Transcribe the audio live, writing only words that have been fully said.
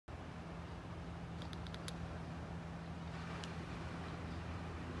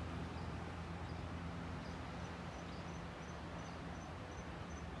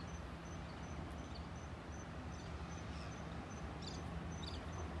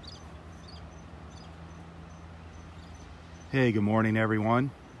Hey, good morning,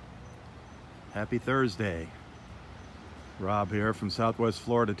 everyone. Happy Thursday. Rob here from Southwest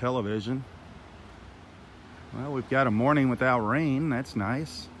Florida Television. Well, we've got a morning without rain. That's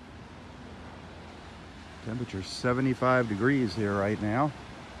nice. Temperature 75 degrees here right now.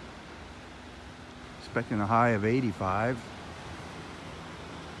 Expecting a high of 85.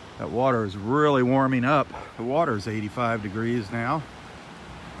 That water is really warming up. The water is 85 degrees now.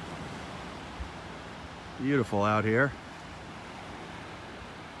 Beautiful out here.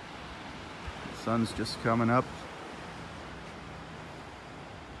 The sun's just coming up.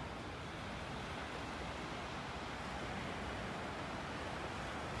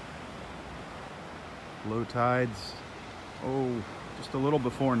 Low tides, just a little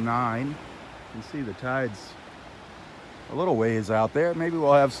before 9. You can see the tides a little ways out there. Maybe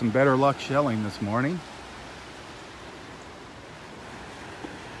we'll have some better luck shelling this morning.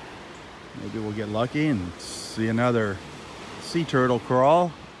 Maybe we'll get lucky and see another sea turtle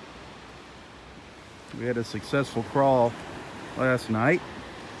crawl. We had a successful crawl last night,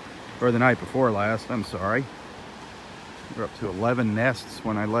 or the night before last, I'm sorry. We're up to 11 nests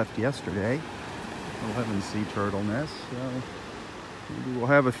when I left yesterday. 11 sea turtle nests, so maybe we'll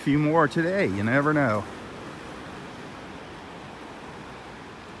have a few more today. You never know.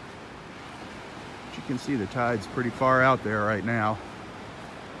 But you can see the tide's pretty far out there right now.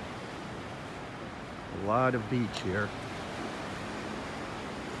 A lot of beach here.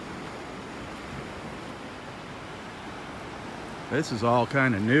 This is all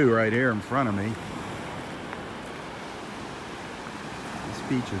kind of new right here in front of me. This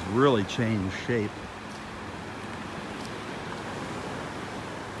beach has really changed shape.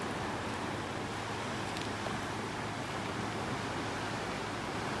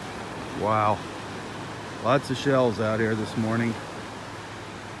 Wow, lots of shells out here this morning.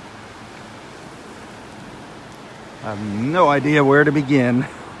 I have no idea where to begin.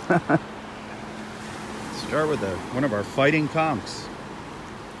 Start with one of our fighting conchs.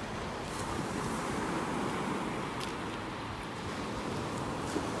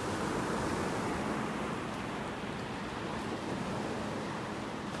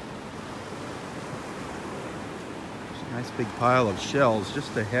 There's a nice big pile of shells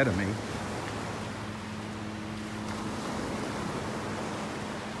just ahead of me.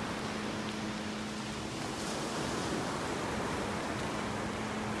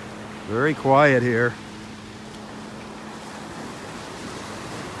 Very quiet here.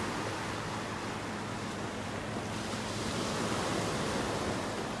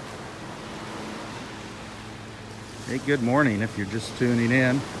 Hey, good morning if you're just tuning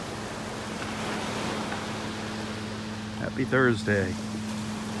in. Happy Thursday.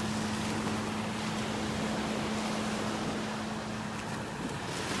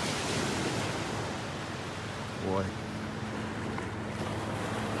 Boy.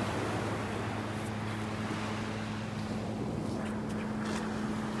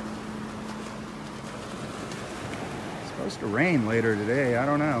 It's supposed to rain later today. I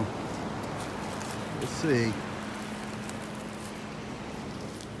don't know. We'll see.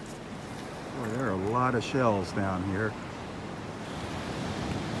 Boy, there are a lot of shells down here.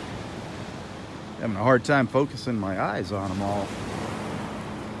 Having a hard time focusing my eyes on them all.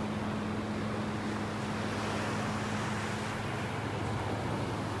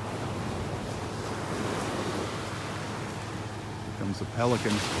 Here comes a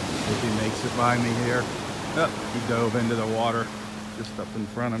pelican. If he makes it by me here. Oh, he dove into the water just up in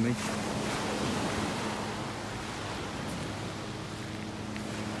front of me.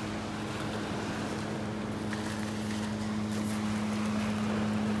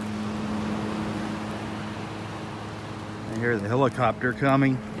 I hear the helicopter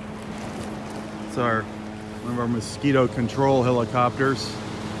coming. It's one of our mosquito control helicopters.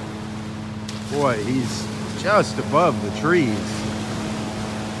 Boy, he's just above the trees.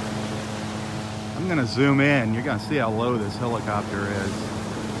 I'm gonna zoom in. You're gonna see how low this helicopter is.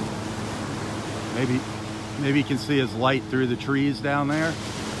 Maybe you can see his light through the trees down there.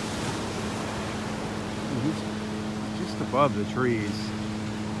 He's just above the trees.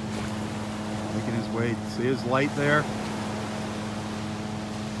 Making his way. See his light there?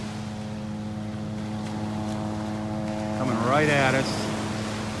 Coming right at us.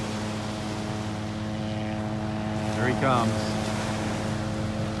 There he comes.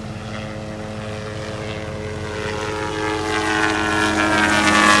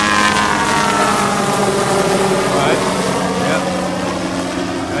 Yep.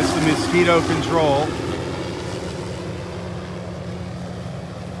 That's the mosquito control.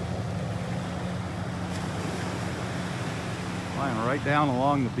 Flying right down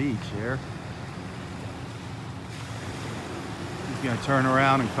along the beach here. He's gonna turn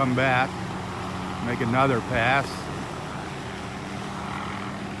around and come back, make another pass.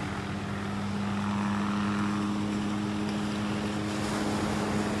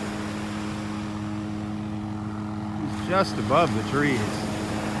 He's just above the trees.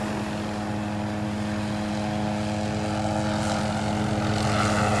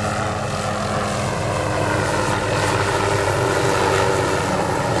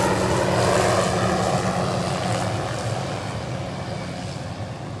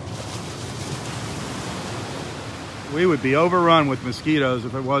 We would be overrun with mosquitoes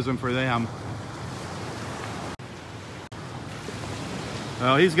if it wasn't for them.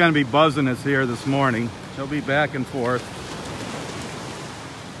 Well, he's going to be buzzing us here this morning. He'll be back and forth.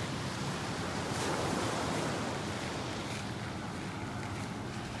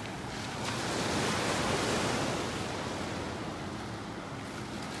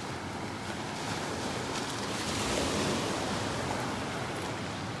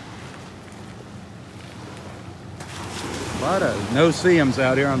 A lot of no-see-ums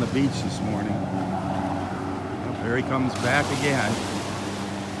out here on the beach this morning. Oh, there he comes back again.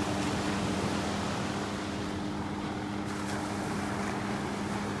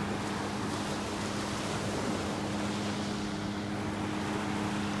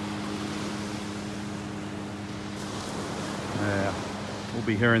 Yeah, we'll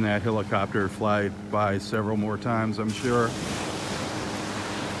be hearing that helicopter fly by several more times, I'm sure.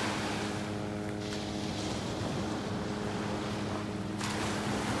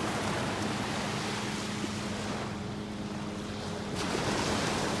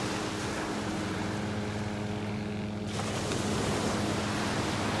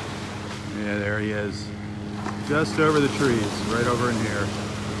 Yeah, there he is. Just over the trees, right over in here.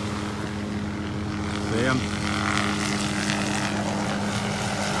 See him?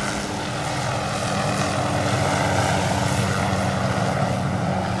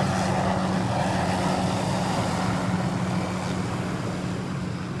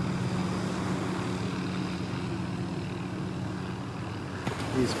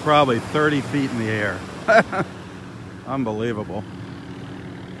 He's probably 30 feet in the air. Unbelievable.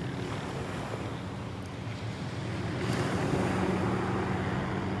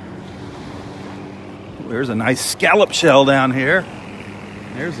 There's a nice scallop shell down here.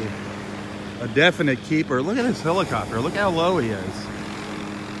 There's a definite keeper. Look at this helicopter. Look how low he is.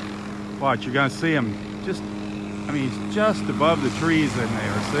 Watch, you're gonna see him just, I mean, he's just above the trees in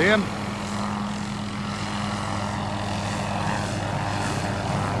there. See him?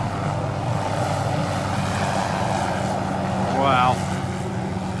 Wow.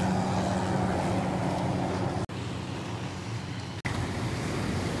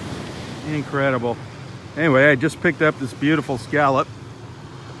 Incredible. Anyway, I just picked up this beautiful scallop.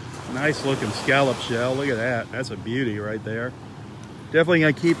 Nice looking scallop shell. Look at that. That's a beauty right there. Definitely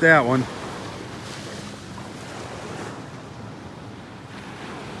gonna keep that one.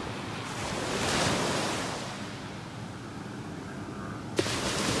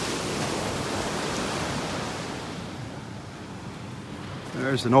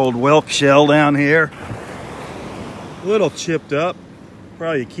 There's an old whelk shell down here. A little chipped up.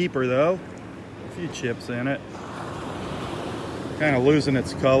 Probably a keeper though. A few chips in it. Kind of losing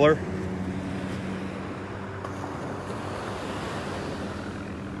its color.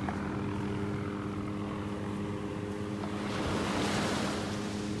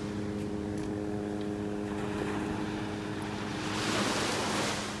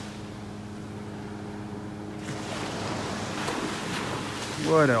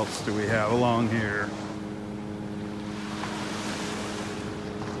 What else do we have along here?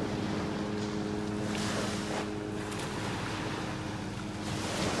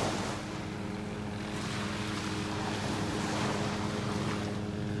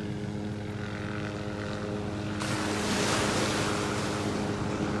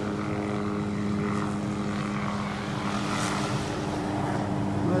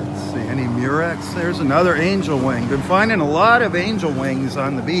 Any murex? There's another angel wing. Been finding a lot of angel wings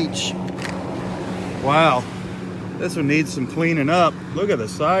on the beach. Wow, this one needs some cleaning up. Look at the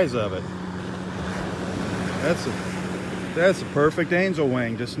size of it. That's a perfect angel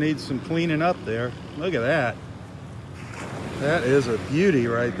wing. Just needs some cleaning up there. Look at that. That is a beauty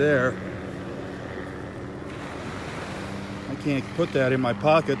right there. I can't put that in my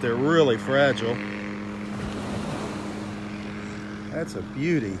pocket. They're really fragile. That's a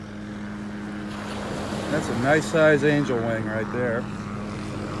beauty. That's a nice size angel wing right there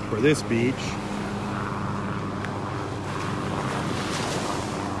for this beach.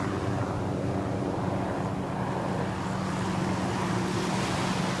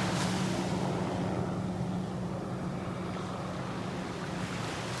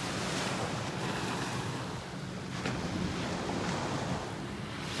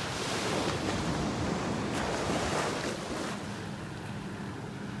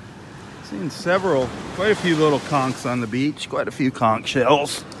 Seen quite a few little conchs on the beach, quite a few conch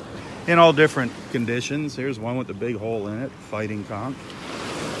shells in all different conditions. Here's one with a big hole in it, fighting conch.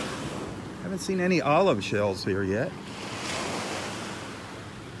 Haven't seen any olive shells here yet.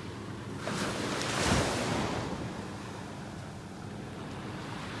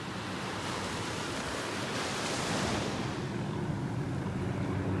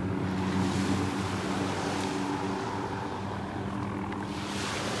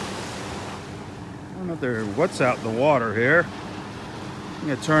 I don't know what's out in the water here. I'm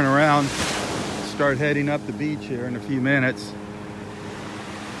gonna turn around, start heading up the beach here in a few minutes.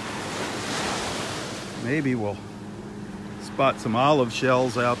 Maybe we'll spot some olive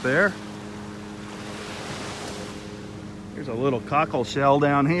shells out there. Here's a little cockle shell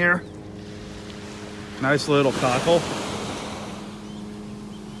down here. Nice little cockle.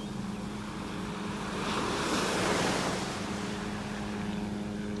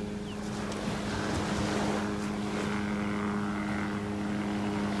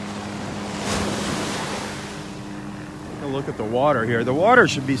 Look at the water here. The water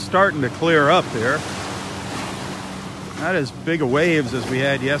should be starting to clear up here. Not as big a waves as we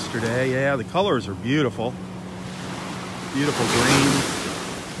had yesterday. Yeah, the colors are beautiful. Beautiful green.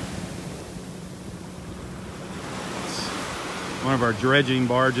 It's one of our dredging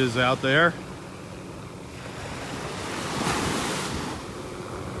barges out there.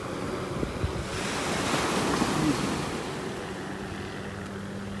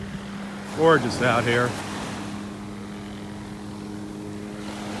 Gorgeous out here.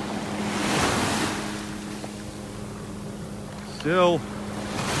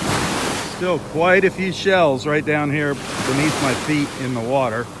 Still quite a few shells right down here beneath my feet in the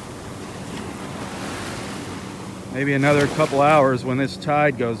water. Maybe another couple hours when this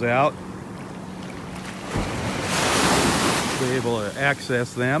tide goes out, we'll be able to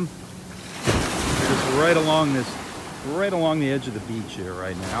access them. Just right along the edge of the beach here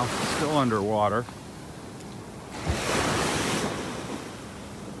right now, still underwater.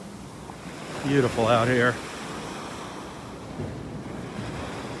 Beautiful out here.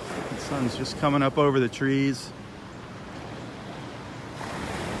 Sun's just coming up over the trees.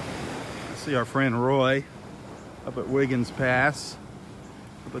 I see our friend Roy up at Wiggins Pass,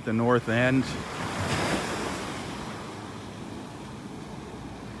 up at the north end.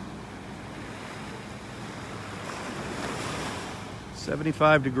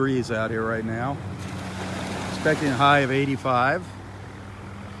 "75 degrees out here right now. Expecting a high of 85.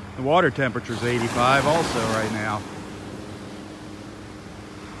 The water temperature is 85 also right now.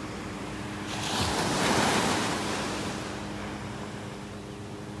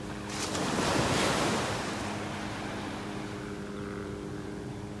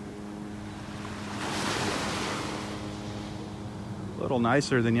 A little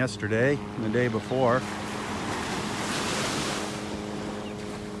nicer than yesterday and the day before.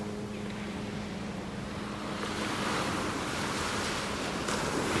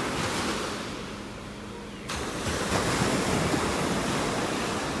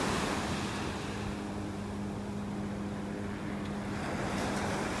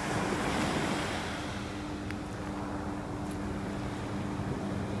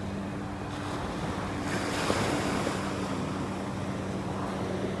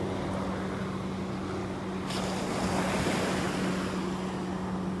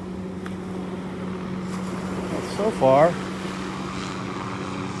 So far,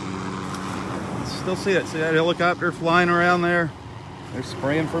 still see it. See that helicopter flying around there? They're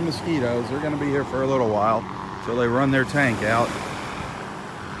spraying for mosquitoes. They're going to be here for a little while until they run their tank out.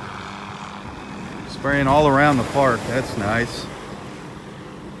 Spraying all around the park. That's nice.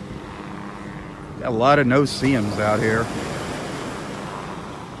 Got a lot of no-see-ums out here.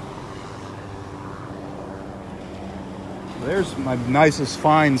 There's my nicest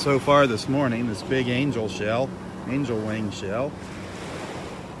find so far this morning, this big angel wing shell.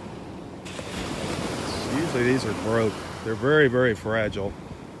 Usually these are broke. They're very, very fragile.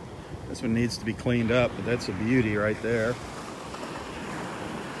 This one needs to be cleaned up, but that's a beauty right there.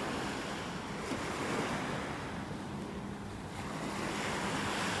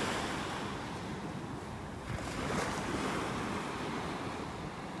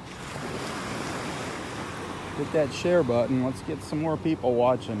 Hit that share button. Let's get some more people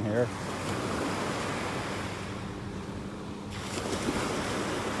watching here.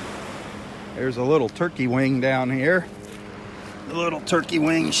 There's a little turkey wing down here. A little turkey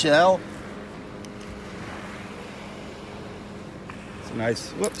wing shell. It's a nice,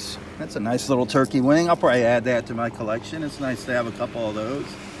 whoops, that's a nice little turkey wing. I'll probably add that to my collection. It's nice to have a couple of those.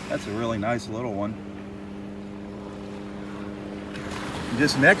 That's a really nice little one.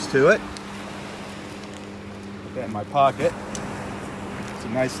 Just next to it, Put that in my pocket. It's a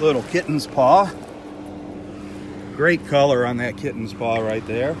nice little kitten's paw. Great color on that kitten's paw right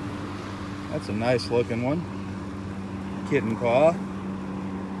there. That's a nice looking one. Kitten paw.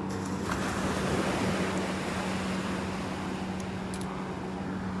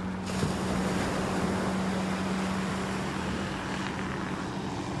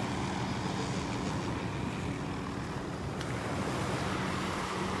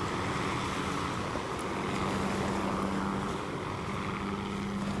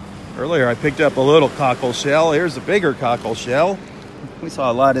 Earlier I picked up a little cockle shell. Here's a bigger cockle shell. We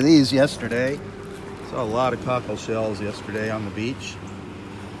saw a lot of these yesterday. Saw a lot of cockle shells yesterday on the beach.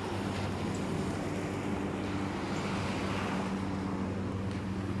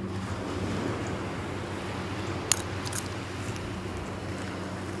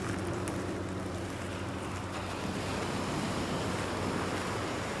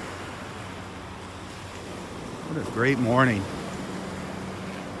 What a great morning.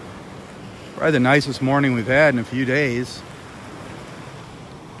 Probably the nicest morning we've had in a few days.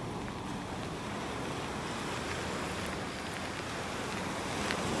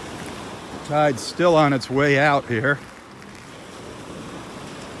 The tide's still on its way out here.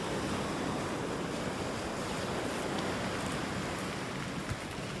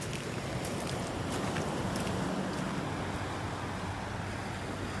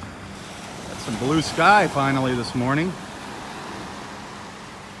 Got some blue sky finally this morning.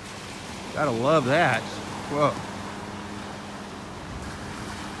 Gotta love that. Whoa.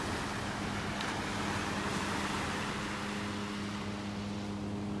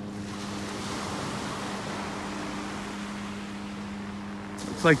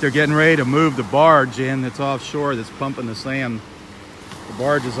 Looks like they're getting ready to move the barge in that's offshore that's pumping the sand. The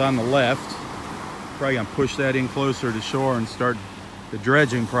barge is on the left. Probably gonna push that in closer to shore and start the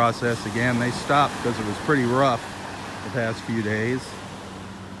dredging process again. They stopped because it was pretty rough the past few days.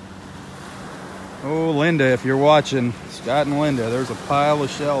 Oh, Linda, if you're watching, Scott and Linda, there's a pile of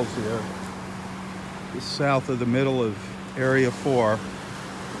shells here. Just south of the middle of Area 4.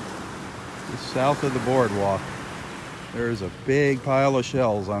 Just south of the boardwalk. There's a big pile of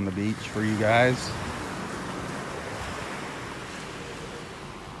shells on the beach for you guys.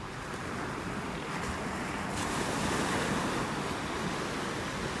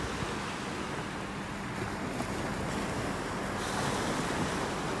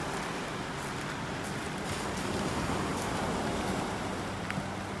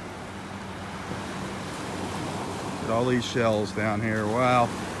 All these shells down here. Wow.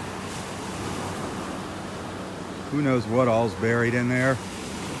 Who knows what all's buried in there.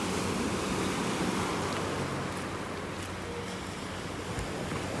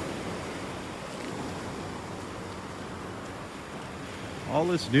 All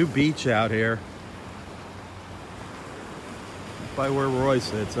this new beach out here. Up by where Roy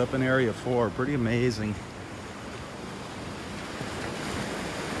sits, up in Area 4. Pretty amazing.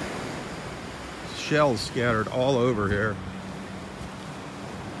 Shells scattered all over here.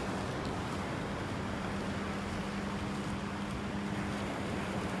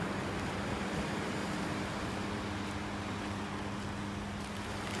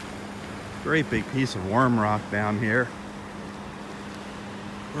 Great big piece of worm rock down here.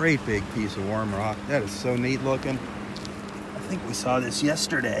 Great big piece of worm rock. That is so neat looking. I think we saw this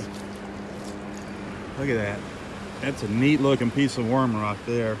yesterday. Look at that. That's a neat looking piece of worm rock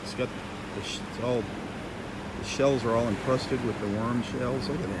there. It's got the shells are all encrusted with the worm shells.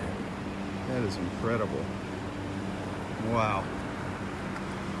 Look at that. That is incredible. Wow.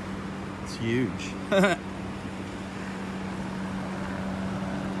 It's huge.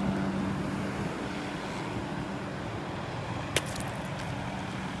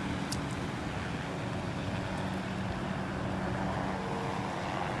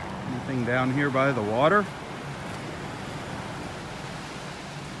 Anything down here by the water?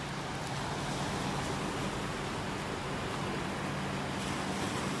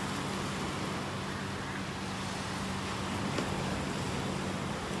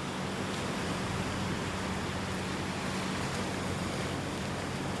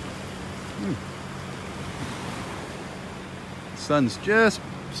 Sun's just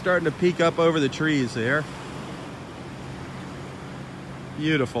starting to peek up over the trees there.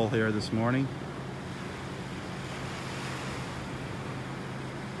 Beautiful here this morning.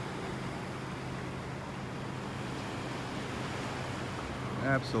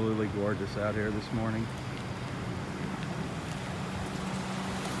 Absolutely gorgeous out here this morning.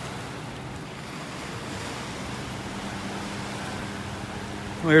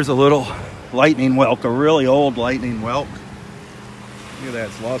 Well, here's a little lightning whelk, a really old lightning whelk. Look at that,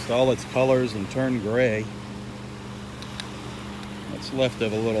 it's lost all its colors and turned gray. What's left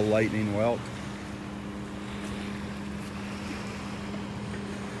of a little lightning welt.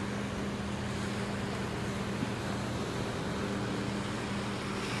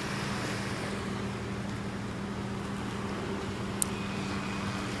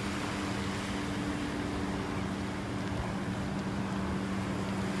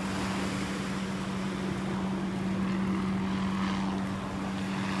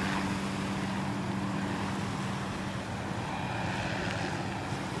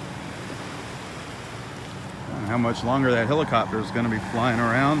 How much longer that helicopter is going to be flying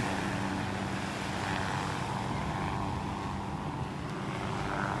around.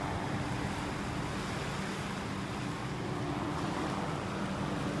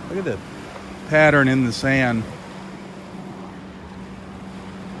 Look at the pattern in the sand.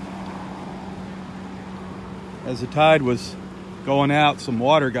 As the tide was going out, some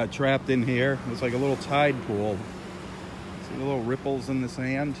water got trapped in here. It was like a little tide pool. See the little ripples in the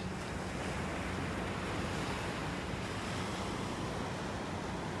sand?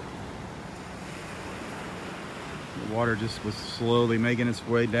 The water just was slowly making its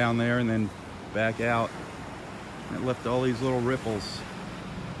way down there and then back out. And it left all these little ripples.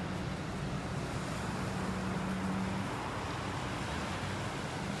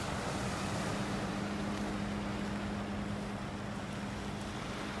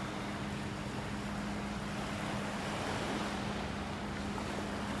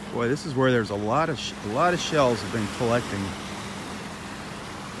 Boy, this is where there's a lot of shells have been collecting.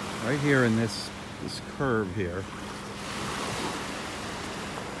 Right here in this curve here.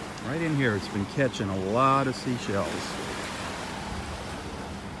 Right in here, it's been catching a lot of seashells.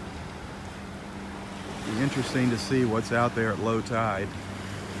 It'll be interesting to see what's out there at low tide.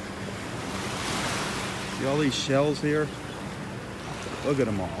 See all these shells here? Look at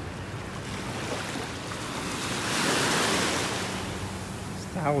them all. There's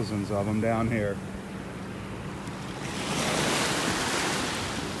thousands of them down here.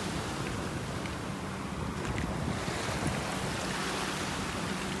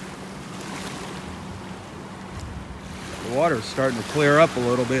 The water's starting to clear up a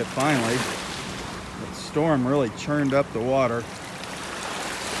little bit finally. The storm really churned up the water.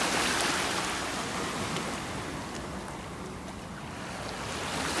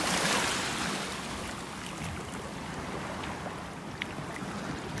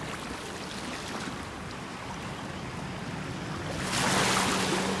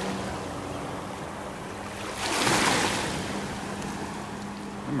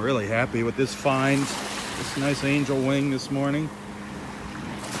 I'm really happy with this find. This nice angel wing this morning.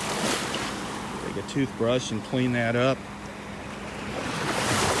 Take a toothbrush and clean that up.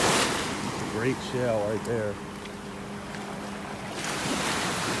 That's a great shell right there.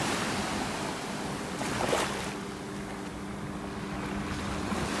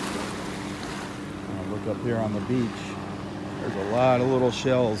 I'll look up here on the beach. There's a lot of little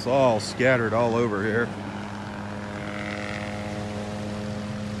shells all scattered all over here.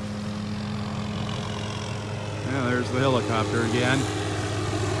 Yeah, there's the helicopter again.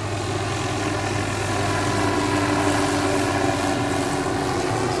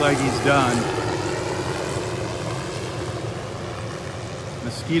 Looks like he's done.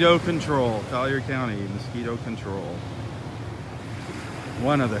 Mosquito control, Collier County, mosquito control.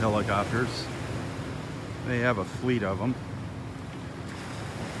 One of the helicopters. They have a fleet of them.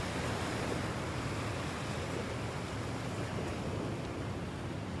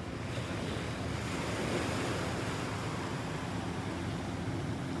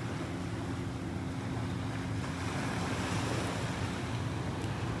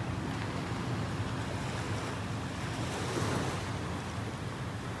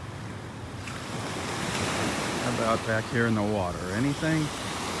 How about back here in the water? Anything?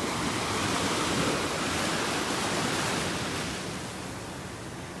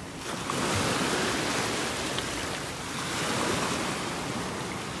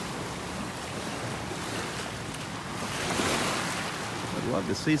 I'd love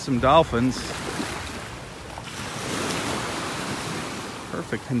to see some dolphins.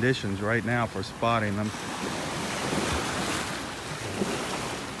 Perfect conditions right now for spotting them.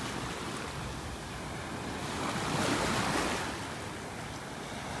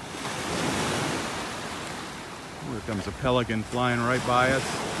 Here comes a pelican flying right by us.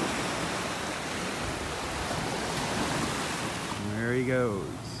 And there he goes.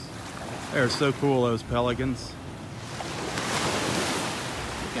 They're so cool, those pelicans.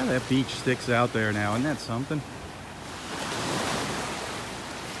 Look how that beach sticks out there now. Isn't that something?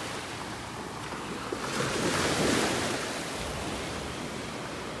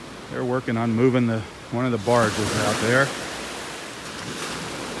 They're working on moving one of the barges out there.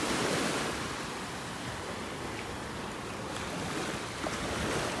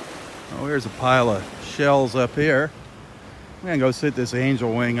 Oh, here's a pile of shells up here. I'm gonna go sit this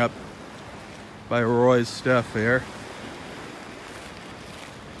angel wing up by Roy's stuff here.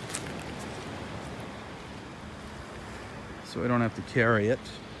 So I don't have to carry it.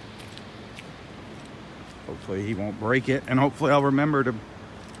 Hopefully he won't break it, and hopefully I'll remember to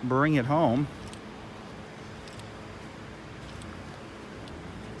bring it home.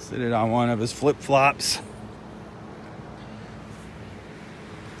 Sit it on one of his flip-flops.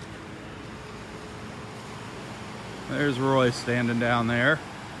 There's Roy standing down there.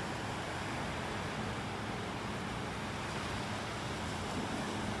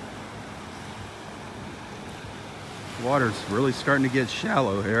 Water's really starting to get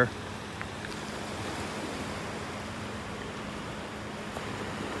shallow here.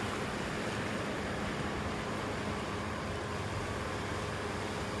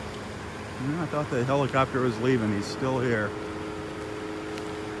 I thought the helicopter was leaving. He's still here.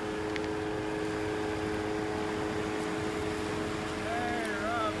 Hey,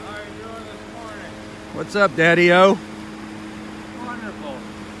 Rob, how are you doing this morning? What's up, Daddy-O? Wonderful.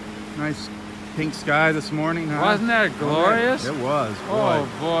 Nice pink sky this morning, huh? Wasn't that glorious? It was. Oh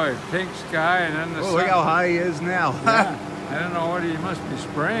boy, pink sky and then the sun. Look how high he is now. Yeah. I don't know what he must be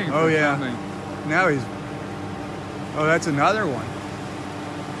spraying for something. Now he's... Oh, that's another one.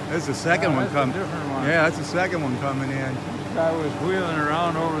 That's the second one coming. Different one. Yeah, that's the second one coming in. This guy was wheeling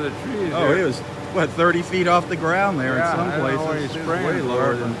around over the trees. Oh, there. he was, what, 30 feet off the ground there in some I don't places. know what he's It's spraying way for,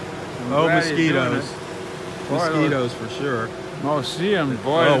 lower than... I'm Oh, glad he's doing mosquitoes. it. Boy, Mosquitoes for sure. Oh, see them,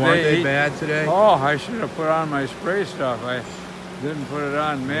 boy. Oh, aren't they bad today? Oh, I should have put on my spray stuff. I didn't put it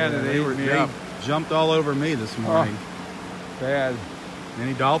on. Man, Yeah, it ate me up. Jumped all over me this morning. Bad.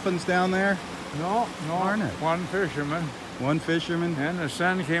 Any dolphins down there? No, Darn it. one fisherman. One fisherman? And the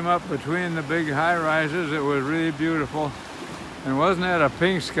sun came up between the big high rises. It was really beautiful. And wasn't that a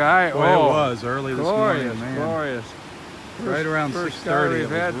pink sky? Boy, it was early this glorious, morning, man. glorious. Right around first 6:30, sky it we've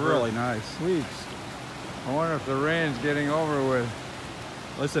had was for really nice. Weeks. I wonder if the rain's getting over with.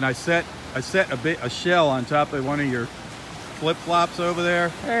 Listen, I set a shell on top of one of your flip-flops over there.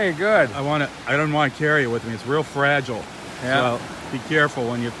 Hey, good. I don't want to carry it with me. It's real fragile. Yeah. So be careful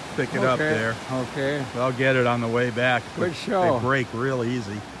when you pick it up there. Okay. I'll get it on the way back. Good show. They break real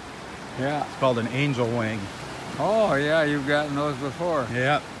easy. Yeah. It's called an angel wing. Oh, yeah, you've gotten those before.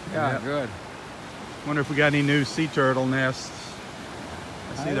 Yeah. Yeah, good. Wonder if we got any new sea turtle nests.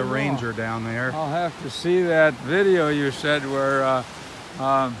 I see the ranger down there. I'll have to see that video you said where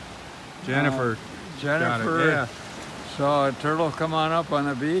Jennifer. Jennifer got it. Yeah. saw a turtle come on up on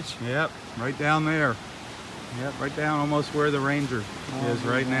the beach. Yep, right down there. Yep, right down almost where the ranger is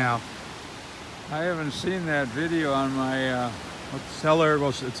right now. I haven't seen that video on my... Let's tell her, well,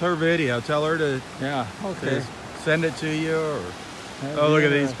 it's her video. Tell her to, yeah, okay. to send it to you. Or, oh, look at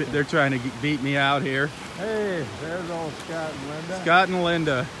these. They're trying to beat me out here. Hey, there's old Scott and Linda. Scott and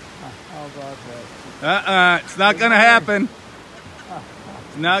Linda. How about that? It's not going to happen.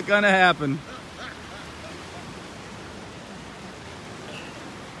 It's not going to happen.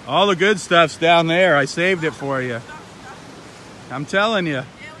 All the good stuff's down there. I saved it for you. I'm telling you. Yeah,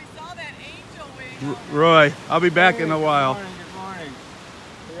 we saw that angel wing. Roy, I'll be back in a while. Good morning.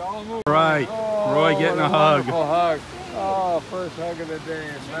 We all moved. Right. Oh, Roy getting a hug. Wonderful hug. Oh, first hug of the day.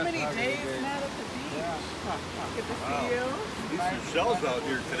 How many days not at the beach? Good to see you. Some shells out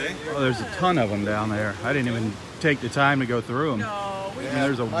here today. Oh, there's a ton of them down there. I didn't even take the time to go through them. No, we Yeah,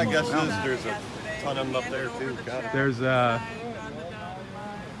 there's a My guess is mountain. there's a ton of them up there too. Got it. There's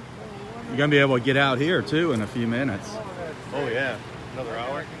you're gonna be able to get out here too in a few minutes. Oh yeah, another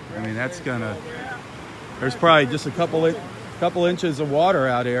hour. I mean, that's gonna. There's probably just a couple inches of water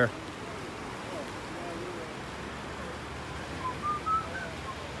out here.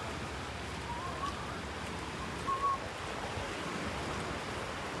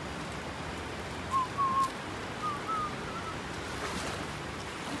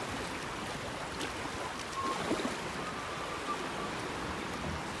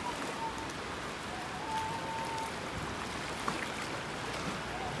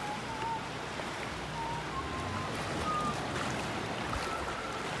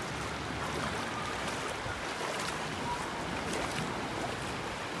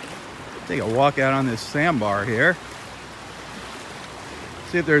 Take a walk out on this sandbar here.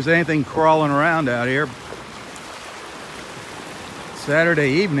 See if there's anything crawling around out here. Saturday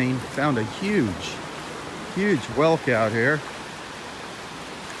evening, found a huge whelk out here.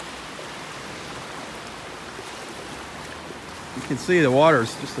 You can see the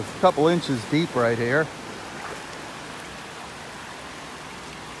water's just a couple inches deep right here.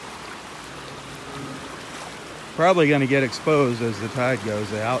 Probably going to get exposed as the tide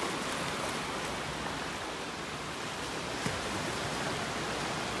goes out.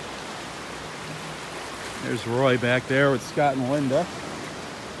 There's Roy back there with Scott and Linda.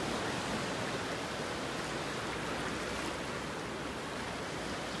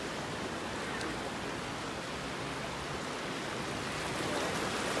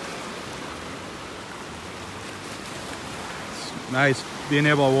 It's nice being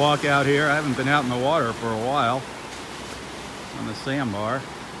able to walk out here. I haven't been out in the water for a while on the sandbar.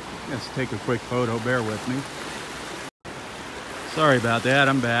 Let's take a quick photo, bear with me. Sorry about that,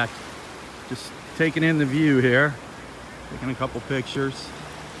 I'm back. Just taking in the view here. Taking a couple pictures.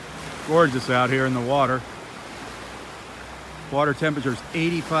 Gorgeous out here in the water. Water temperature is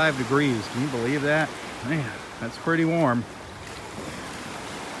 85 degrees. Can you believe that? Man, that's pretty warm.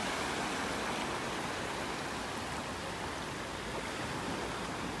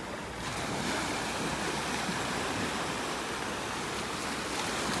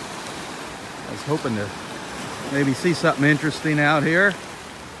 I was hoping to maybe see something interesting out here.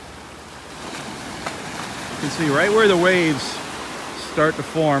 You can see right where the waves start to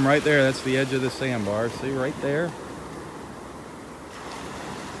form, right there. That's the edge of the sandbar. See right there?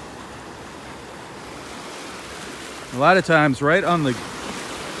 A lot of times right on the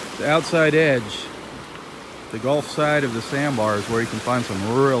outside edge, the Gulf side of the sandbar is where you can find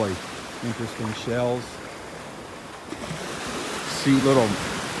some really interesting shells. See little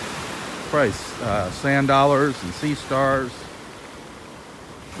sand dollars and sea stars.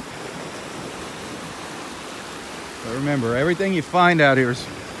 But remember, everything you find out here is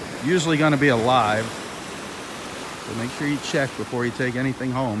usually going to be alive. So make sure you check before you take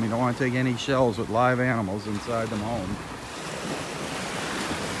anything home. You don't want to take any shells with live animals inside them home.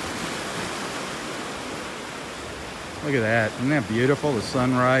 Look at that. Isn't that beautiful? The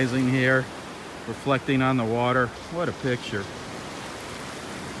sun rising here, reflecting on the water. What a picture.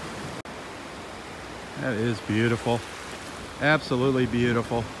 That is beautiful. Absolutely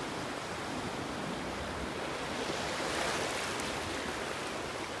beautiful.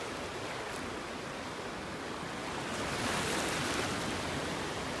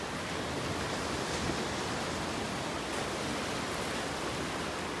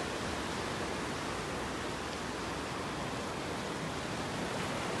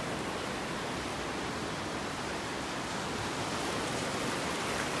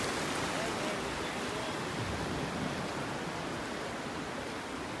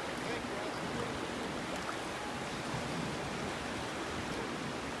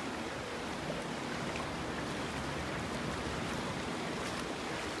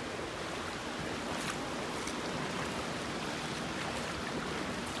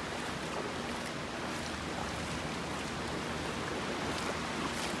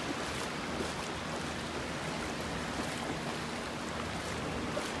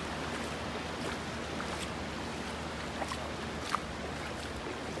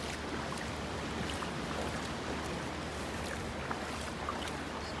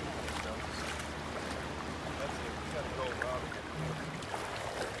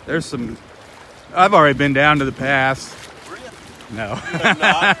 There's some, I've already been down to the pass. Were you? No. You have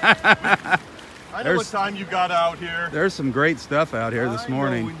not? I know what time you got out here. There's some great stuff out here this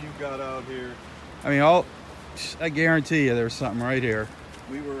morning. I know when you got out here. I mean, I guarantee you there's something right here.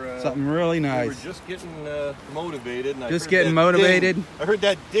 We were something really nice. We were just getting motivated. And just getting motivated? Ding. I heard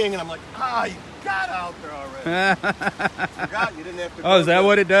that ding and I'm like, you got out there already. Forgot you didn't have to go. Oh, is that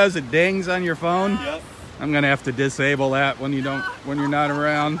what it does? It dings on your phone? Yep. I'm gonna have to disable that when you're not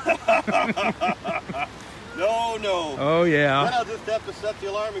around. No. Oh yeah. Then I'll just have to set the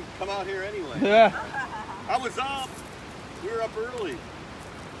alarm and come out here anyway. Yeah. I was up. We were up early.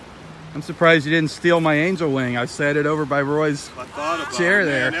 I'm surprised you didn't steal my angel wing. I set it over by Roy's chair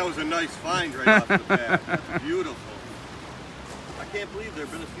there. Man, that was a nice find right off the bat. That's beautiful. I can't believe there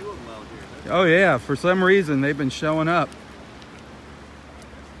have been a few of them out here. Oh yeah, for some reason they've been showing up.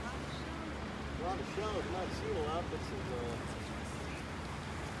 A lot of shows, not seen a lot, but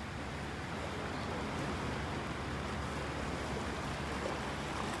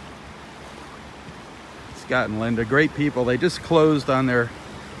Scott and Linda, great people. They just closed on their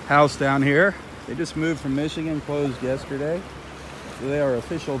house down here. They just moved from Michigan, closed yesterday. So they are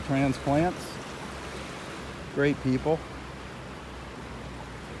official transplants. Great people.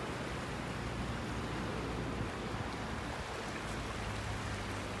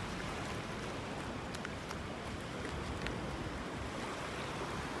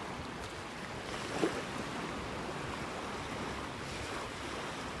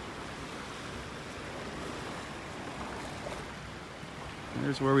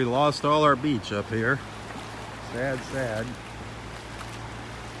 Here's where we lost all our beach up here. Sad, sad.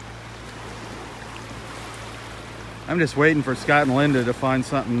 I'm just waiting for Scott and Linda to find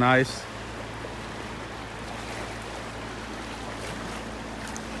something nice.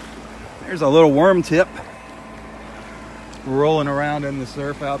 There's a little worm tip rolling around in the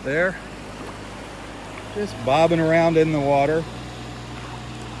surf out there. Just bobbing around in the water.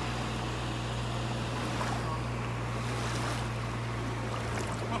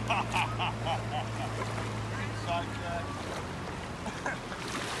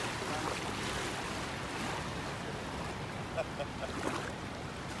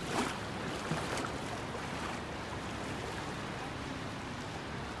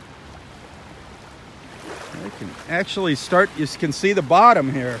 I can actually start, you can see the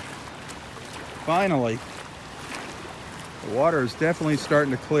bottom here. Finally. The water is definitely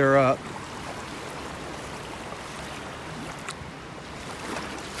starting to clear up.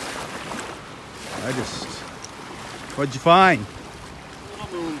 What'd you find? A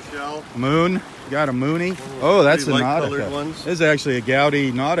little moon shell. Moon? You got a moonie? Oh, that's a Pretty light-colored nautica. ones. This is actually a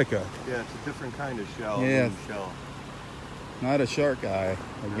Gouty nautica. Yeah, it's a different kind of shell. Yeah. Moon shell. Not a shark eye.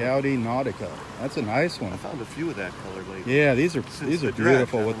 A Gouty nautica. That's a nice one. I found a few of that color lately. Yeah, these are the dredge,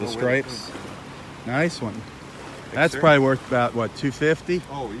 beautiful I with don't the know where they stripes. come Nice one. Big That's surf? probably worth about what, 250,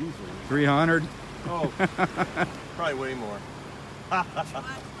 Oh, easily. 300. Oh, probably way more.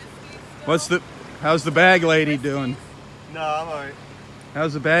 How's the bag lady doing? No, I'm alright.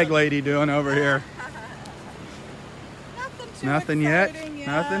 How's the bag lady doing over here? Nothing yet?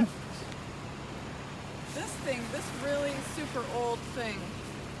 Nothing? This really super old thing.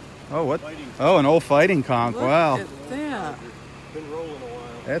 Oh, what? Fighting. Oh, an old fighting conch. Look Wow. at that. Been rolling a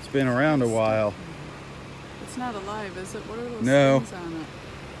while. That's been around a while. It's not alive, is it? What are those No. things on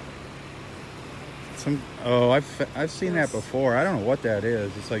it? I've seen that before. I don't know what that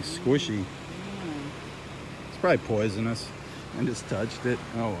is. It's like squishy. It's probably poisonous. I just touched it.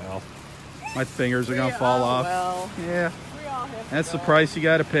 Oh well. My fingers are gonna fall off. Well, Yeah. we all have to That's the go. price you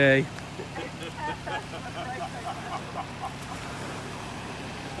gotta pay.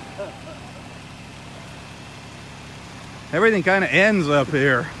 Everything kind of ends up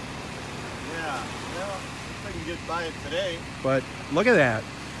here. Yeah. Well, if I can get by it today. But look at that.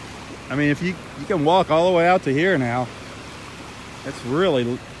 I mean, if you can walk all the way out to here now. It's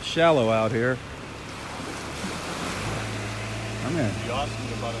really shallow out here. I'm gonna, It'll be awesome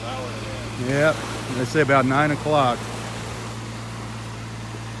in about an hour and a half. yeah, they say about 9 o'clock.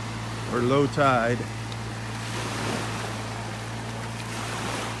 Or low tide.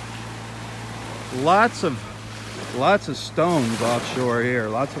 Lots of stones offshore here.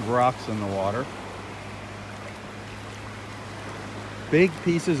 Lots of rocks in the water. Big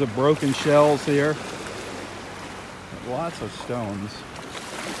pieces of broken shells here. Lots of stones.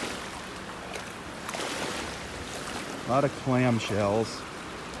 A lot of clam shells.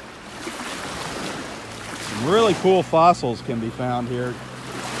 Some really cool fossils can be found here.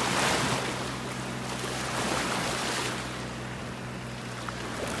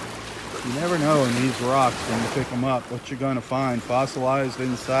 You never know in these rocks when you pick them up what you're going to find fossilized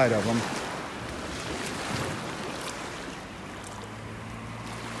inside of them.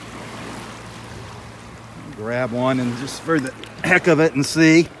 Grab one and just for the heck of it and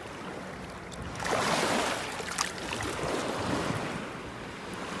see.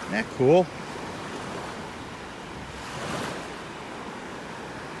 Isn't that cool?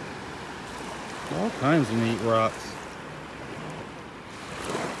 All kinds of neat rocks.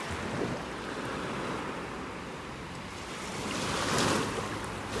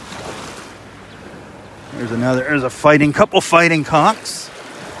 There's a couple fighting conchs.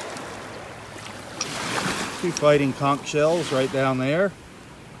 2 fighting conch shells right down there.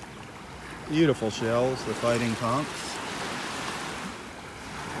 Beautiful shells, the fighting conchs.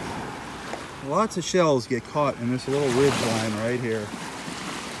 Lots of shells get caught in this little ridge line right here.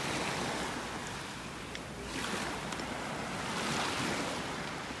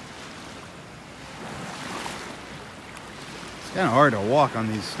 It's kind of hard to walk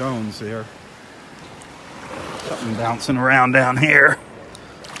on these stones here. Something bouncing around down here.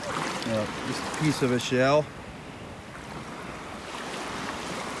 Just a piece of a shell.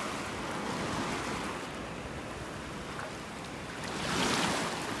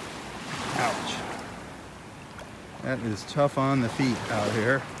 Ouch. That is tough on the feet out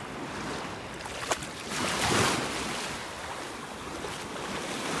here.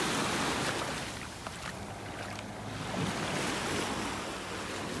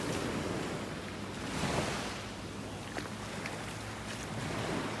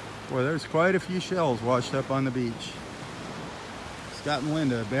 Boy, there's quite a few shells washed up on the beach. Scott and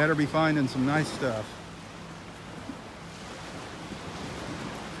Linda better be finding some nice stuff.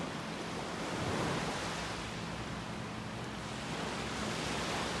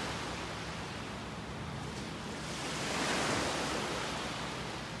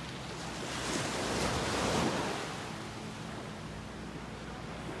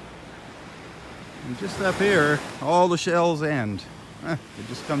 just up here, all the shells end. It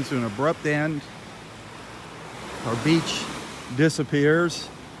just comes to an abrupt end. Our beach disappears.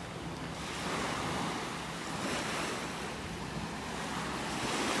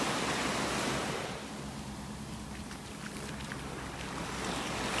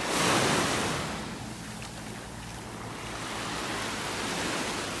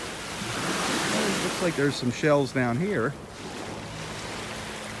 Looks like there's some shells down here.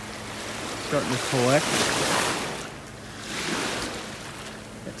 Starting to collect.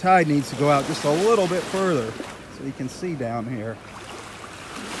 The tide needs to go out just a little bit further so you can see down here.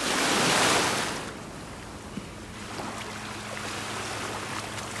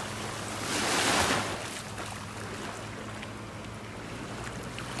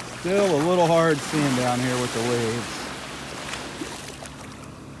 Still a little hard seeing down here with the waves.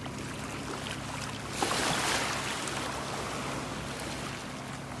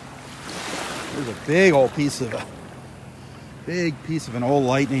 There's a big old piece of an old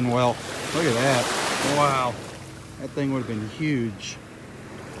lightning well. Look at that. Wow. That thing would have been huge.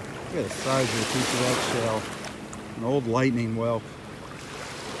 Look at the size of the piece of that shell. An old lightning well.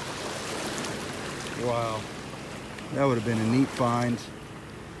 Wow. That would have been a neat find.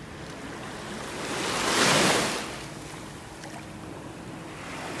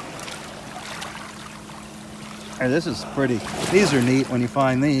 Hey, this is pretty. These are neat when you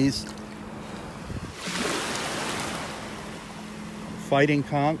find these. Fighting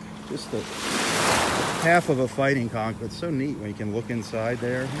conch, just a half of a fighting conch, but so neat when you can look inside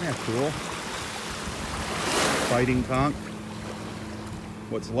there. Isn't that cool? Fighting conch.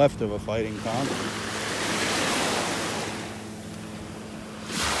 What's left of a fighting conch.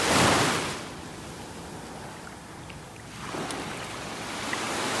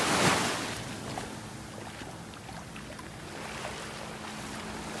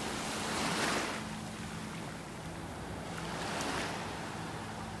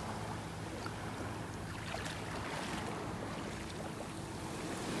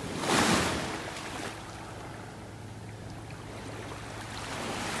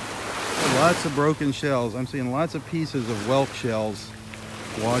 Lots of broken shells. I'm seeing lots of pieces of whelk shells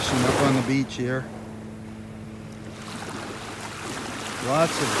washing up on the beach here.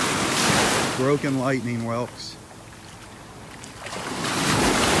 Lots of broken lightning whelks.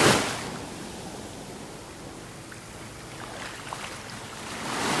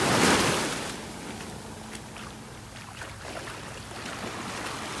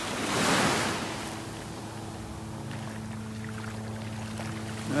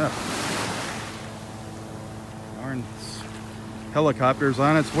 Yeah. Helicopter's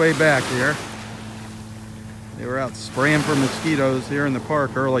on its way back here. They were out spraying for mosquitoes here in the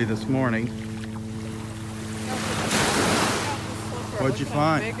park early this morning. What'd you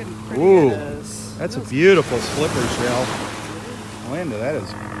find? Ooh, that's a beautiful slipper shell. Linda, that is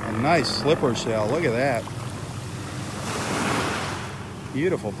a nice slipper shell. Look at that.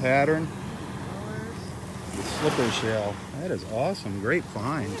 Beautiful pattern. The slipper shell. That is awesome. Great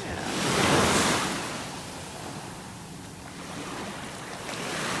find.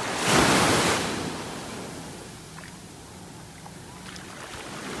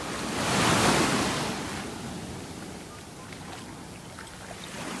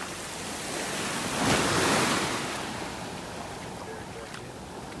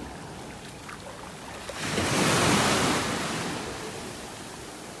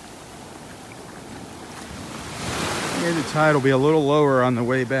 Maybe the tide will be a little lower on the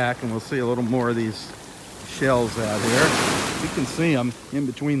way back and we'll see a little more of these shells out here. You can see them in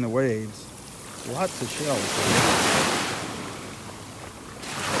between the waves. Lots of shells.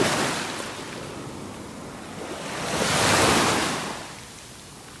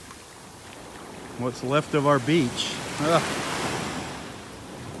 What's left of our beach.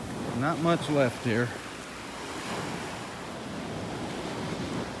 Not much left here.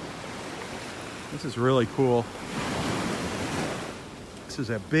 This is really cool. This is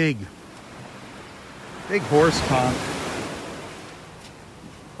a big horse conch.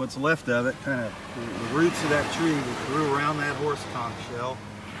 What's left of it, kind of the roots of that tree that grew around that horse conch shell.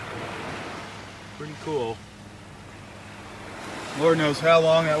 Pretty cool. Lord knows how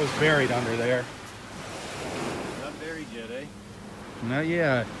long that was buried under there. Not buried yet, eh? Not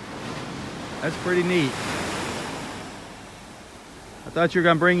yet. That's pretty neat. I thought you were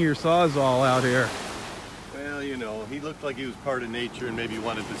gonna bring your Sawzall out here. Well, you know, he looked like he was part of nature and maybe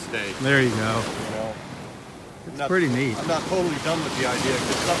wanted to stay. There you go. You know, It's pretty neat. I'm not totally done with the idea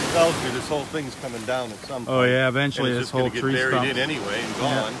because something tells me this whole thing's coming down at some point. Oh yeah, eventually and this it's whole just tree gonna get buried stump. in anyway and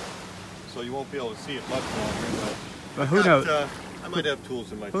gone. So you won't be able to see it much longer. But who knows? I'm might have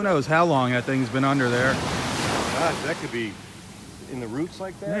tools in my Who truck. knows how long that thing's been under there? Gosh, that could be in the roots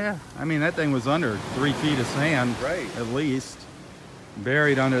like that? Yeah, I mean, that thing was under 3 feet of sand, Right. at least.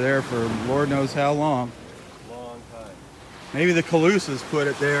 Buried under there for Lord knows how long. Long time. Maybe the Calusas put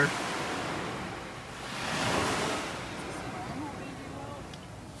it there.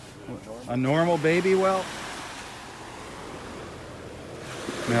 A normal baby well?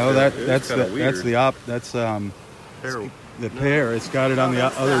 No, It is that's kinda Harold. the pear. It's got it on the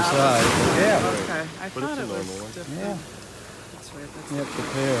that's other the side. Yeah. Okay, I But thought it's a it was normal one. different. Yeah. That's weird. That's Yep, the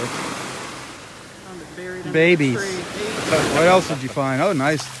pear. found it buried under Babies. the tree. What else did you find? Oh,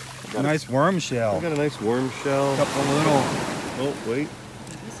 nice worm I shell. got a nice worm shell. Couple little, Oh, wait.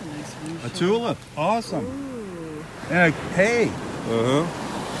 That's a nice one. a tulip. Awesome. Ooh. And hey, Uh-huh.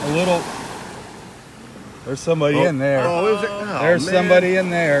 a little. There's somebody in there. Oh, is it? Oh, There's man. somebody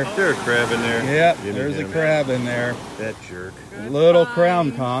in there. There's a crab in there. Yep, Give me there's a him. crab in there. That jerk. Little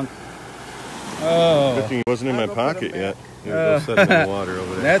crown conch. Good Oh, thing he wasn't in my pocket yet. Yeah, Uh, go set him in the water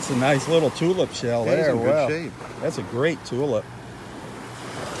over there. that's a nice little tulip shell He's there. in good Wow, shape. that's a great tulip.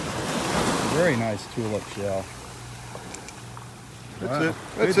 Very nice tulip shell. That's Wow. it.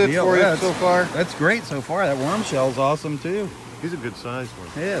 That's Good it deal. for you That's- so far. That's great so far. That worm shell's awesome too. He's a good sized one.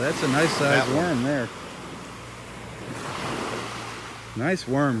 Yeah, that's a nice That sized one. worm there. Nice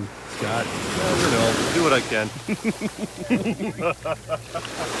worm, Scott. Well, you know, do what I can.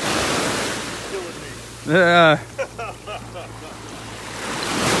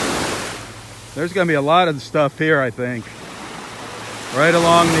 There's going to be a lot of stuff here, I think. Right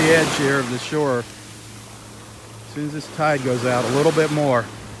along the edge here of the shore. As soon as this tide goes out, a little bit more.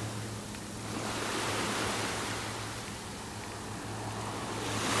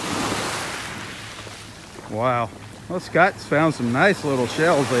 Wow. Well, Scott's found some nice little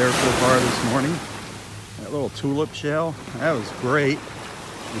shells there so far this morning. That little tulip shell, that was great.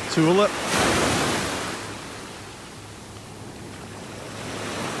 The tulip.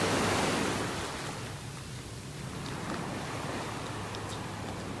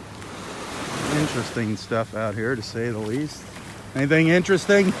 Interesting stuff out here, to say the least. Anything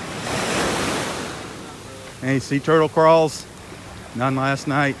interesting? Any sea turtle crawls? None last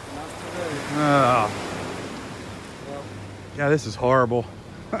night. Oh. Yeah, this is horrible.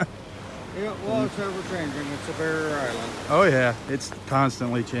 Yeah, well, it's ever changing. It's a barrier island. Oh yeah, it's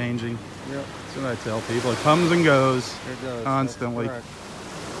constantly changing. Yep, That's what I tell people. It comes and goes it does. constantly. That's correct.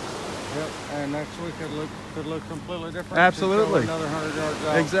 Yep, and next week could look completely different. Absolutely. Could go another 100 yards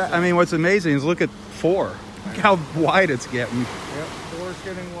out. Exactly. So, I mean, what's amazing is look at 4. Look how wide it's getting. Yep, 4's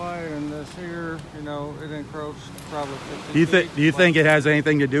getting wide, and this here, you know, it encroached probably 50 Do you feet. think it has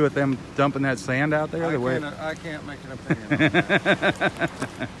anything to do with them dumping that sand out there? I can't make an opinion on that.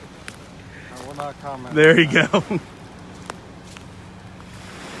 I will not comment. There on you that. go.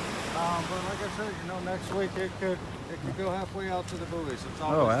 But like I said, you know, next week it could go halfway out to the buoys. It's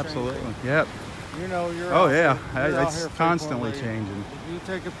always Oh, absolutely. changing. Yep. You know, you're Oh out yeah, here- you're out it's here constantly frequently. changing. If you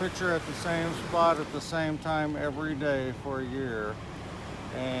take a picture at the same spot at the same time every day for a year,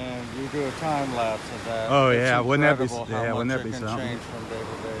 and you do a time lapse of that. Oh, it's yeah, wouldn't that be- incredible how yeah, wouldn't much that be it can something? change from day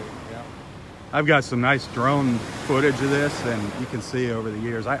to day. Yeah. I've got some nice drone footage of this, and you can see over the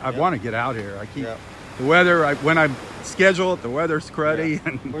years. I Yep. want to get out here. I keep Yep. the weather. When I schedule it, the weather's cruddy.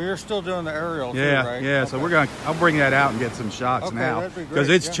 Yeah. And Well, you're still doing the aerial yeah, too, right? yeah. So Okay. I'll bring that out and get some shots Okay, now that'd be because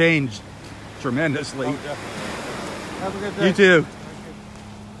great, it's yeah. changed tremendously. Oh, definitely. Have a good day. You too.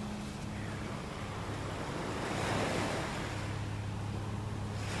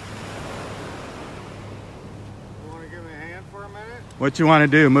 You want to give me a hand for a minute? What you want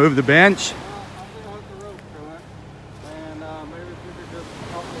to do? Move the bench? Well, I'm gonna hook the rope to it, and maybe if you could just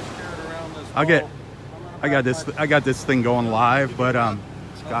help me steer it around this I'll get- pole. I'm I gonna got back this. my- I got this thing going live, but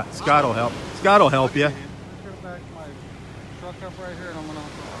Scott will help. Scott will help you. I'm gonna back my truck up right here, and I'm gonna.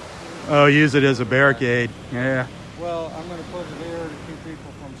 Oh, use it as a barricade. Yeah. Well, I'm gonna put it here to keep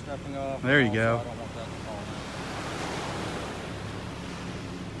people from stepping off. There you Also, go. I don't want that to fall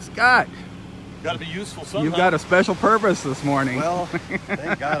Scott, Got to be useful somehow. you've got a special purpose this morning. Well,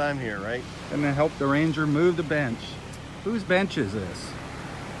 thank God I'm here, right? And to help the ranger move the bench. Whose bench is this?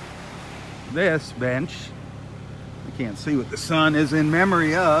 This bench, I can't see what the sun is in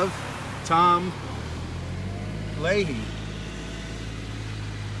memory of Tom Leahy.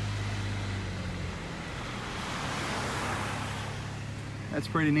 That's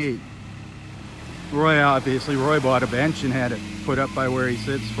pretty neat. Roy bought a bench and had it put up by where he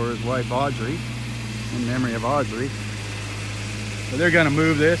sits for his wife Audrey, in memory of Audrey. So they're gonna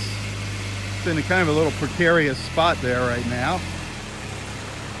move this. It's in a kind of a little precarious spot there right now.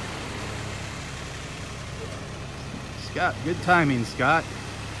 Scott, good timing, Scott.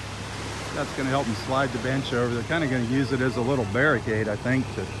 Scott's gonna help him slide the bench over. They're kind of gonna use it as a little barricade, I think,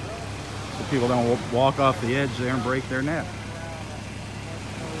 so people don't walk off the edge there and break their net.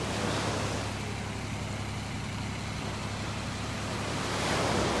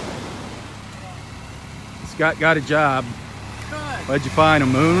 Scott got a job. Good. What'd you find, a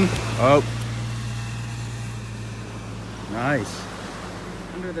moon? Oh. Nice.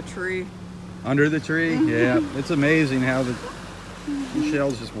 Under the tree. Under the tree? Yeah. It's amazing how the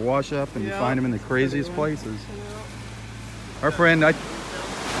shells just wash up and you find them in the craziest places. Our friend,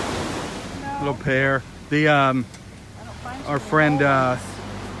 little pair. Our friend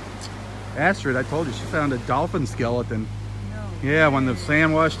Astrid, I told you, she found a dolphin skeleton. Yeah, when the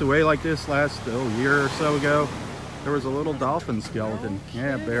sand washed away like this last year or so ago, there was a little dolphin skeleton.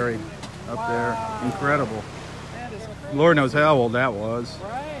 Yeah, buried up there. Incredible. That is crazy. Lord knows how old that was.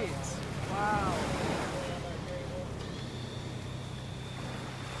 Right. Wow.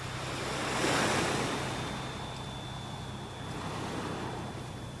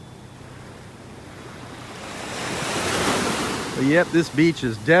 But yep, this beach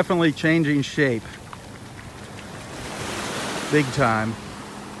is definitely changing shape. Big time.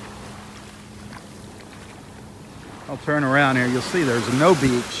 I'll turn around here. You'll see there's no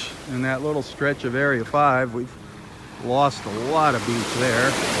beach in that little stretch of Area 5. We've lost a lot of beach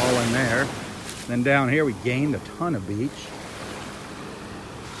there, all in there. Then down here we gained a ton of beach.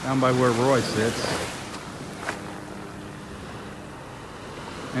 Down by where Roy sits.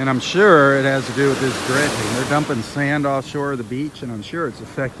 And I'm sure it has to do with this dredging. They're dumping sand offshore of the beach, and I'm sure it's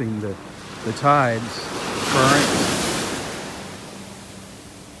affecting the tides, currents.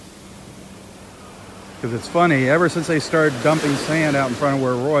 Because it's funny, ever since they started dumping sand out in front of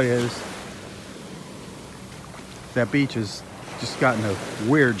where Roy is, that beach has just gotten a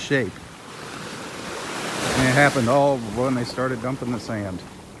weird shape. And it happened all when they started dumping the sand.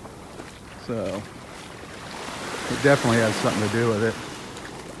 So, it definitely has something to do with it.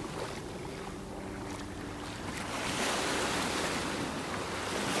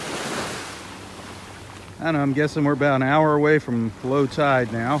 I don't know, I'm guessing we're about an hour away from low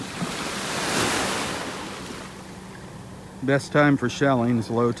tide now. Best time for shelling is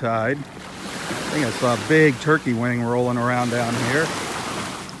low tide. I think I saw a big turkey wing rolling around down here.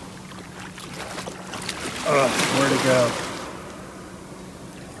 Where'd it go?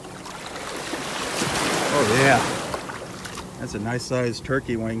 Oh yeah. That's a nice sized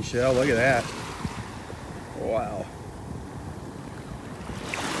turkey wing shell. Look at that. Wow.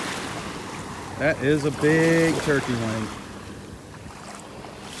 That is a big turkey wing.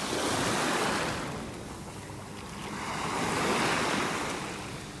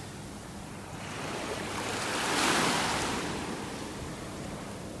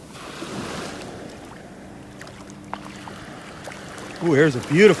 Ooh, here's a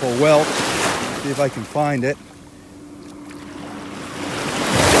beautiful whelk. See if I can find it.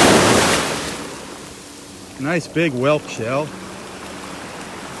 Nice big whelk shell.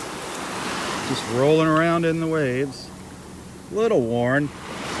 Just rolling around in the waves. A little worn.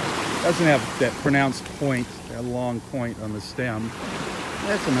 Doesn't have that pronounced point, that long point on the stem.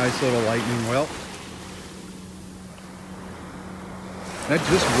 That's a nice little lightning whelk. That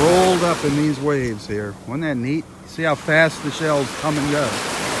just rolled up in these waves here. Wasn't that neat? See how fast the shells come and go.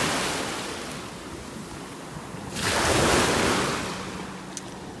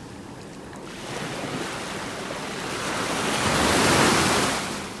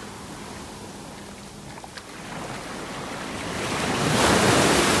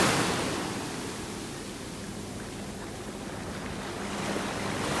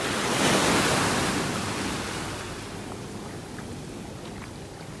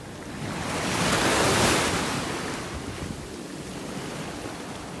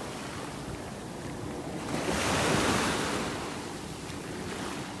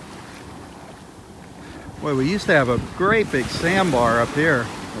 Well, we used to have a great big sandbar up here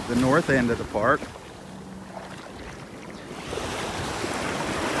at the north end of the park.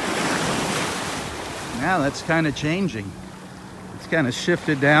 Now that's kind of changing. It's kind of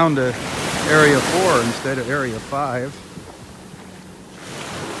shifted down to Area 4 instead of Area 5.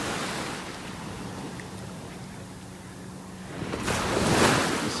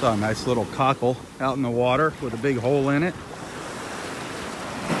 I saw a nice little cockle out in the water with a big hole in it.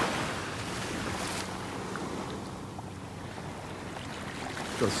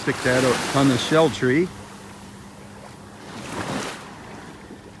 Go stick that on the shell tree.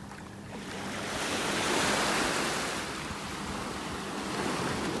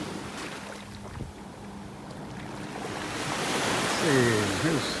 Let's see,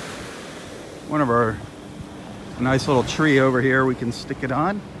 here's one of our A nice little tree over here we can stick it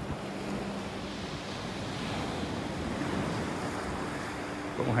on.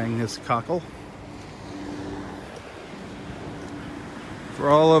 We'll hang this cockle. For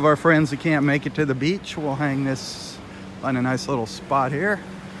all of our friends that can't make it to the beach, we'll hang this on a nice little spot here.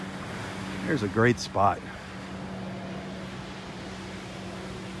 Here's a great spot.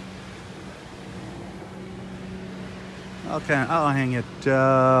 Okay, I'll hang it,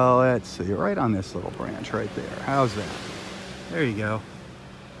 let's see, right on this little branch right there. How's that? There you go.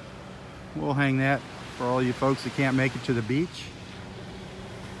 We'll hang that for all you folks that can't make it to the beach.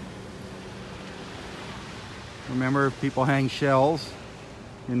 Remember, people hang shells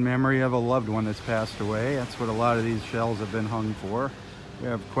in memory of a loved one that's passed away. That's what a lot of these shells have been hung for. We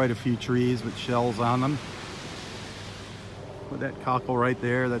have quite a few trees with shells on them. With that cockle right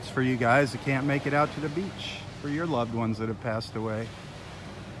there, that's for you guys that can't make it out to the beach. For your loved ones that have passed away.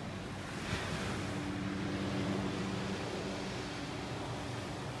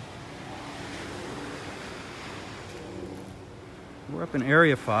 We're up in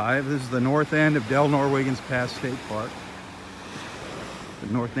Area 5. This is the north end of Del Norwiggins Pass State Park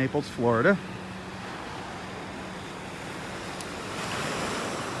in North Naples, Florida.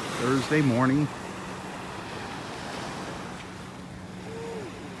 Thursday morning.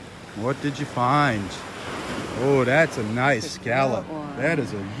 What did you find? Oh, that's a nice scallop. That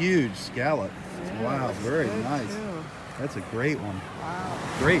is a huge scallop. Yeah, wow, very good nice. too. That's a great one. Wow.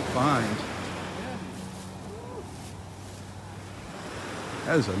 Great find.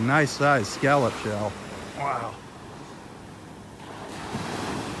 That is a nice size scallop shell. Wow.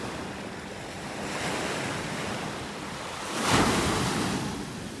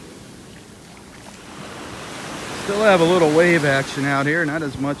 Still have a little wave action out here, not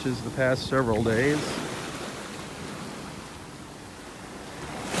as much as the past several days.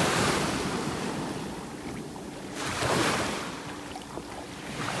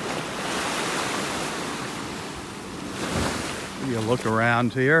 Give you a look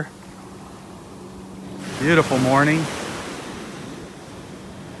around here. Beautiful morning.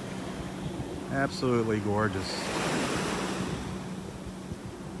 Absolutely gorgeous.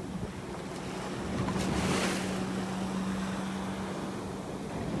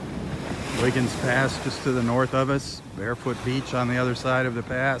 Wiggins Pass just to the north of us. Barefoot Beach on the other side of the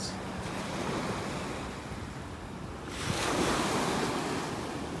pass.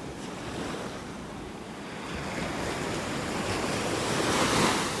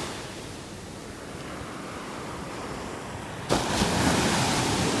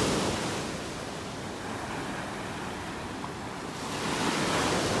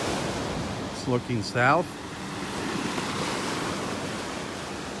 It's looking south.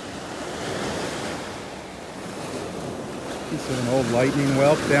 An old lightning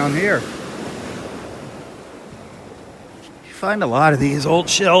whelk down here. You find a lot of these old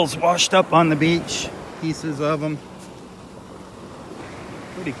shells washed up on the beach, pieces of them.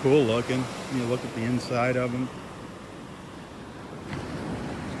 Pretty cool looking when you look at the inside of them.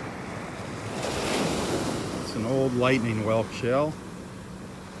 It's an old lightning whelk shell.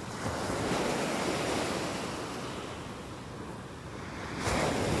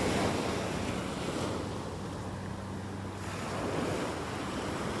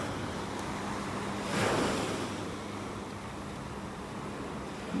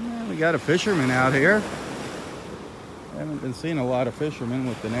 Got a fisherman out here. Haven't been seeing a lot of fishermen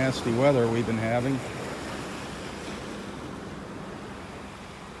with the nasty weather we've been having.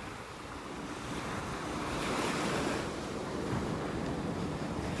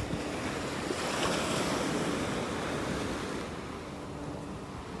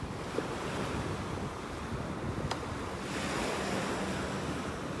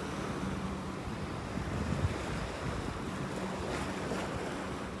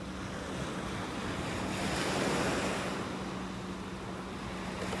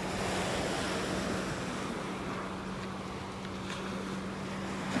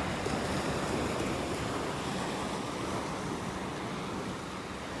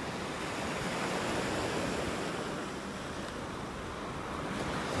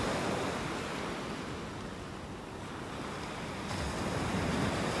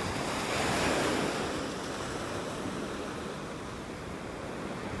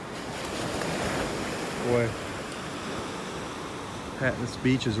 Boy, this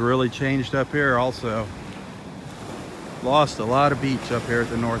beach has really changed up here also. Lost a lot of beach up here at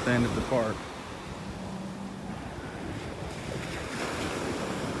the north end of the park.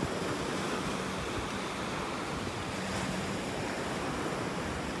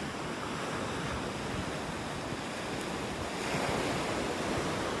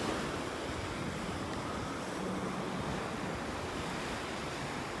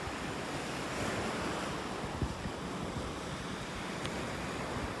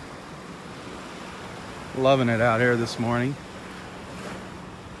 Loving it out here this morning.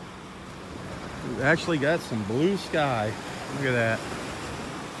 We've actually got some blue sky. Look at that.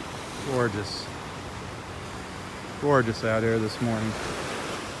 Gorgeous. Gorgeous out here this morning.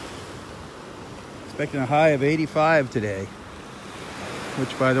 Expecting a high of 85 today.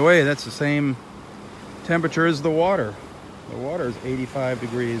 Which, by the way, that's the same temperature as the water. The water is 85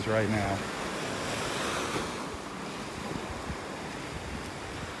 degrees right now.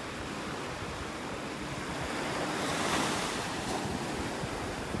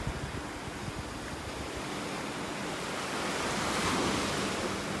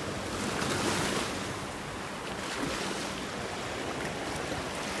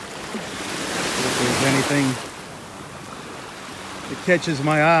 If there's anything that catches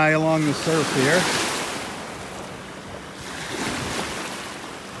my eye along the surf here.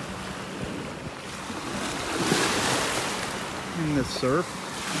 In the surf.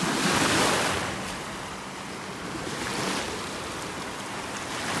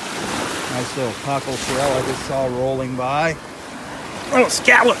 Nice little cockle shell I just saw rolling by. Oh,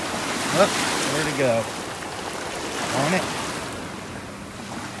 scallop! Oh, where'd it go? On it.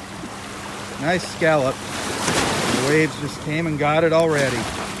 Nice scallop. The waves just came and got it already.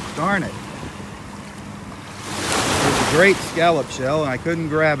 Darn it. It was a great scallop shell and I couldn't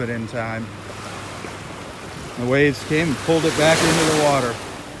grab it in time. The waves came and pulled it back into the water.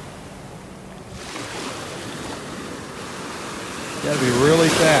 Gotta be really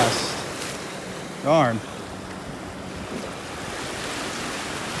fast. Darn.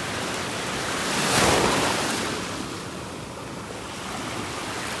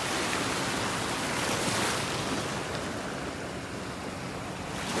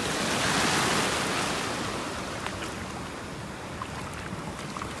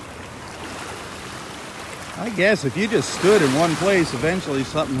 I guess if you just stood in one place, eventually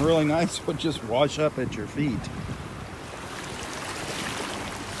something really nice would just wash up at your feet.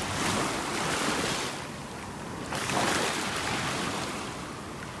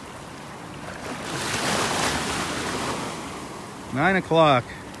 Nine o'clock,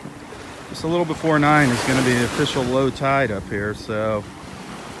 just a little before 9 is going to be the official low tide up here, so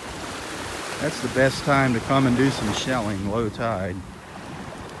that's the best time to come and do some shelling, low tide.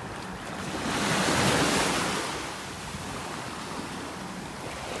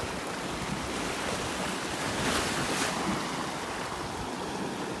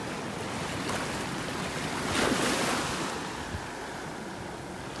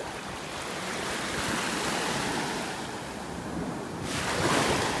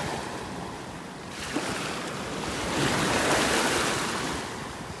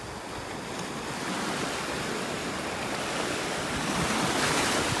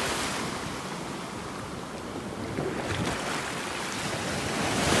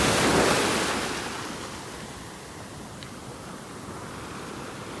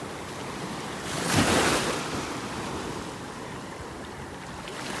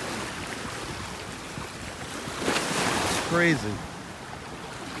 Crazy.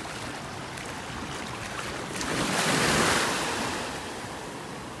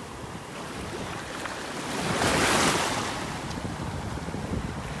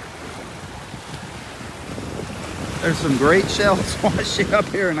 There's some great shells washing up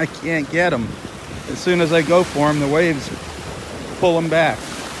here and I can't get them. As soon as I go for them, the waves pull them back.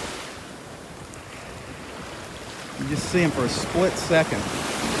 You just see them for a split second.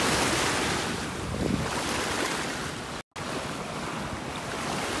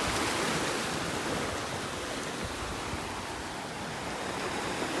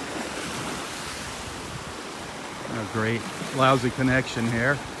 Great lousy connection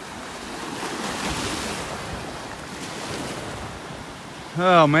here.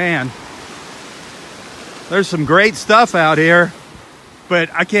 Oh man, there's some great stuff out here, but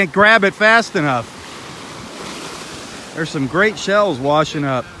I can't grab it fast enough. There's some great shells washing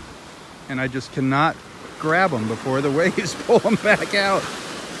up and I just cannot grab them before the waves pull them back out.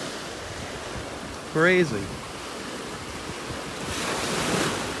 Crazy.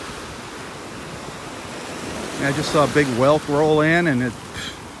 I just saw a big whelk roll in and as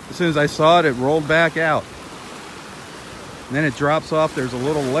soon as I saw it, it rolled back out. And then it drops off, there's a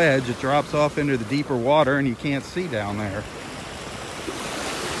little ledge, it drops off into the deeper water and you can't see down there.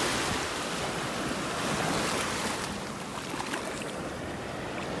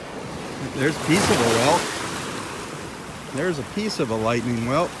 There's a piece of a whelk. There's a piece of a lightning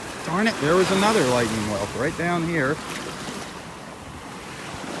whelk. Darn it, there was another lightning whelk right down here.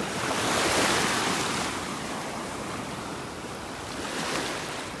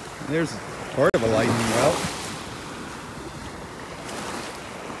 There's part of a lightning whelk.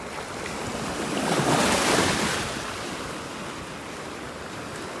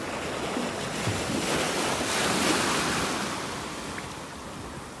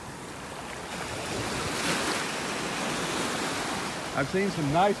 I've seen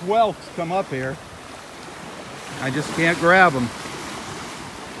some nice whelks come up here. I just can't grab them.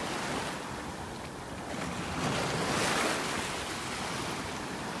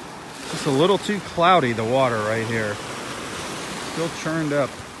 It's a little too cloudy, the water right here. Still churned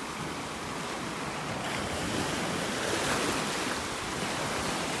up.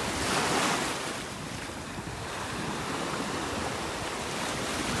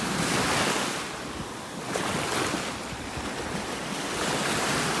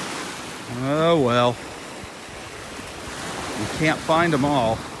 Oh well. You can't find them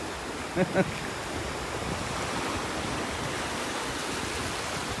all.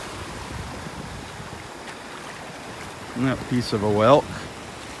 And that piece of a whelk.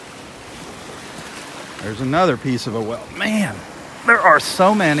 There's another piece of a whelk. Man, there are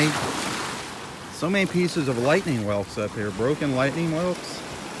so many pieces of lightning whelks up here. Broken lightning whelks.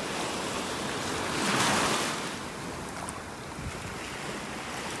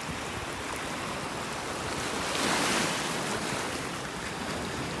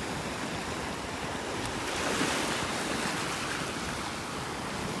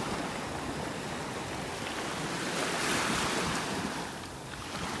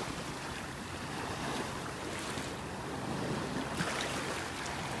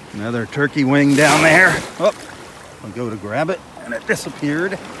 Another turkey wing down there. Oh, I'll go to grab it and it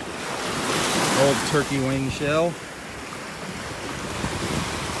disappeared. Old turkey wing shell.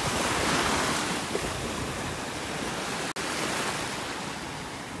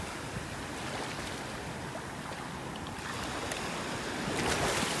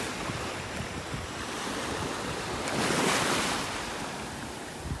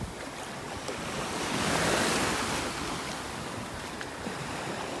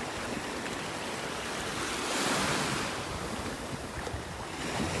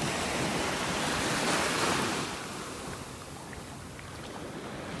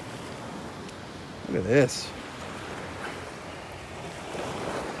 Look at this.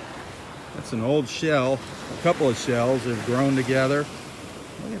 That's an old shell. A couple of shells have grown together.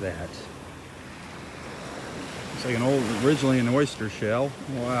 Look at that. It's like originally an oyster shell.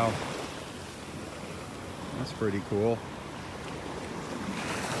 Wow. That's pretty cool.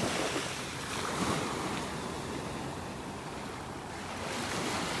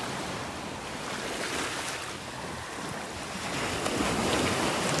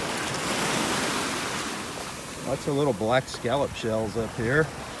 Lots of little black scallop shells up here.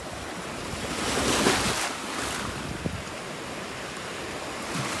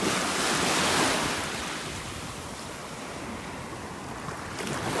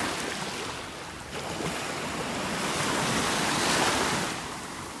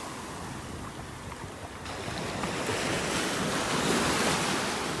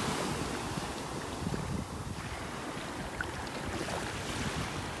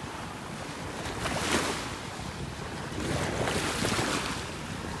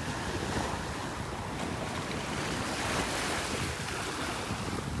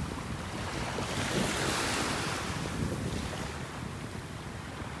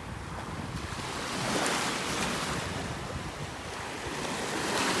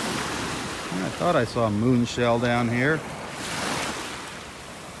 I thought I saw a moon shell down here.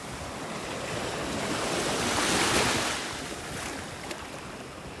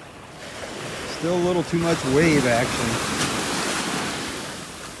 Still a little too much wave action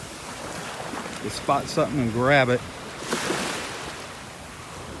to spot something and grab it.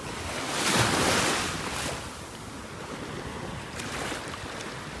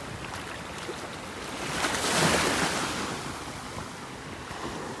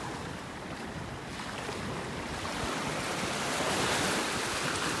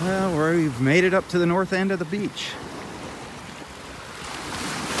 Well, we've made it up to the north end of the beach.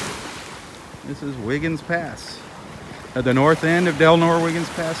 This is Wiggins Pass, at the north end of Delnor Wiggins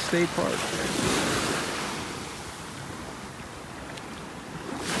Pass State Park.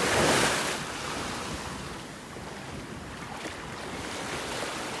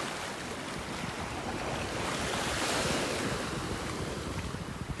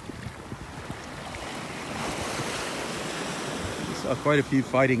 Saw quite a few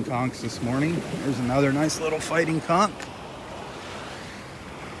fighting conchs this morning. There's another nice little fighting conch.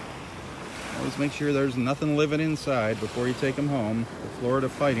 Always make sure there's nothing living inside before you take them home. The Florida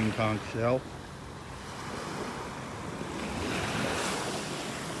fighting conch shell.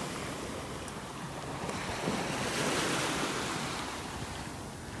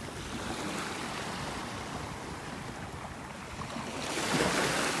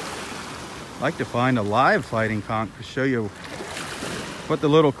 I like to find a live fighting conch to show you what the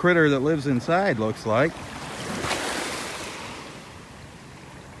little critter that lives inside looks like.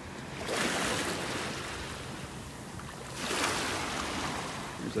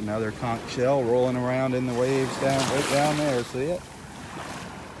 There's another conch shell rolling around in the waves right down there. See it?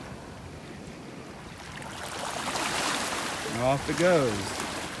 And off it goes.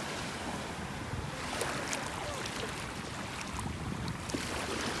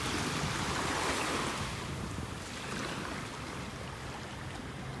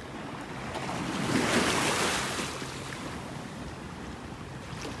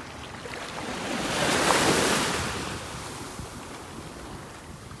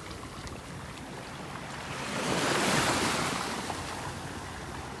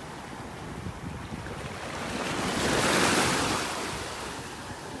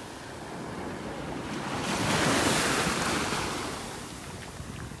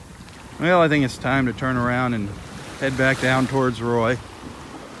 Well, I think it's time to turn around and head back down towards Roy.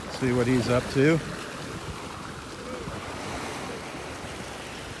 See what he's up to.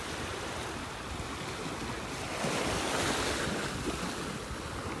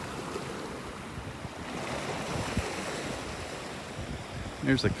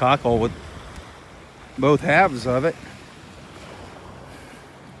 There's a cockle with both halves of it.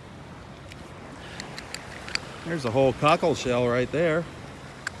 There's a whole cockle shell right there.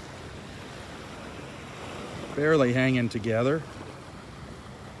 Barely hanging together.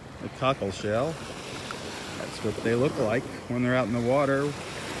 The cockle shell. That's what they look like when they're out in the water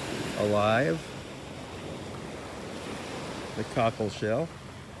alive. The cockle shell.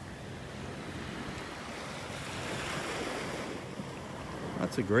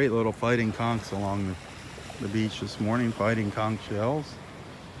 Lots of great little fighting conchs along the beach this morning, fighting conch shells.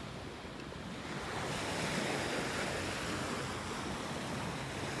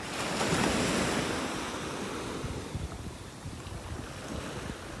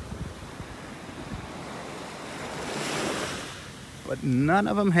 But none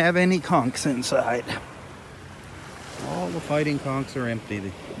of them have any conchs inside. All the fighting conchs are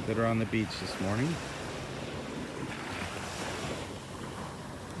empty that are on the beach this morning.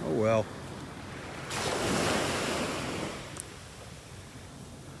 Oh well.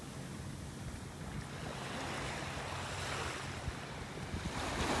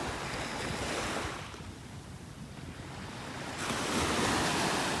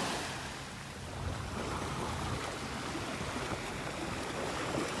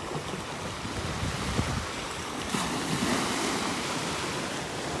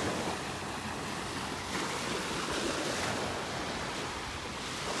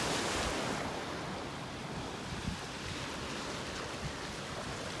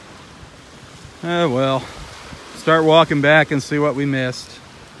 Well, start walking back and see what we missed.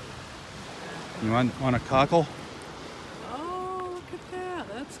 You want a cockle? Oh, look at that.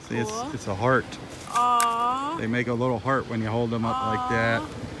 That's See, cool. it's a heart. Aww. They make a little heart when you hold them up like that.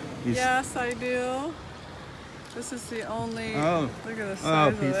 Yes, I do. This is the only. Oh, look at the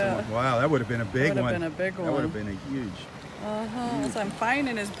size of that. Wow, that would have been a big one. That would have been a big one. That would have been a huge. So I'm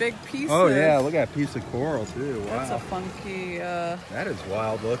finding his big pieces. Oh yeah, look at that piece of coral too. Wow. That's a funky. That is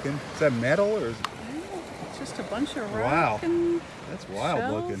wild looking. Is that metal or is it? It's just a bunch of rock. Wow. And that's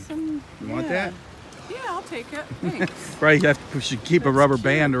wild looking. And, you want that? Yeah, I'll take it. Thanks. Right, we should keep a rubber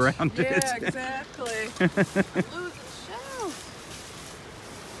band around it. Yeah, exactly. Losing shells.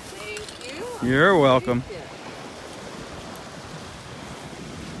 Thank you. You're welcome. Thank you.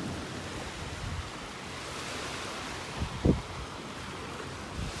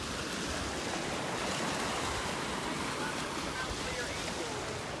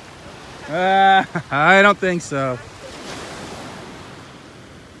 I don't think so.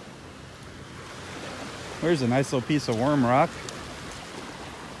 There's a nice little piece of worm rock.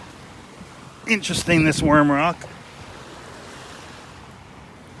 Interesting, this worm rock.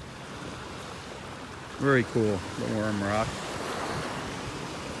 Very cool, the worm rock.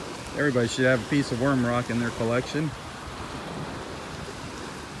 Everybody should have a piece of worm rock in their collection.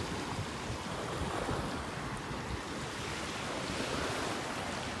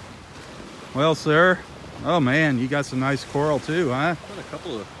 Well, sir. Oh man, you got some nice coral too, huh? Got a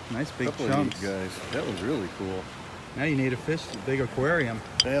couple of nice big couple chunks. of neat guys. That was really cool. Now you need a big aquarium.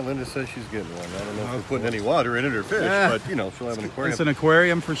 Yeah, Linda says she's getting one. I don't know if Of we're putting any water in it or fish, but you know, she'll have an aquarium. It's an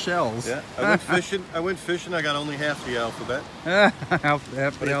aquarium for shells. Yeah, I went fishing. I got only half the alphabet. Half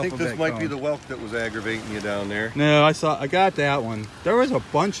But the I think this alphabet might be cone. the whelk that was aggravating you down there. No, I got that one. There was a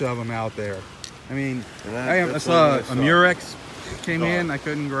bunch of them out there. I mean, And I that's saw what I a murex came in. I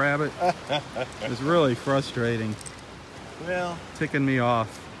couldn't grab it. It was really frustrating, Well, ticking me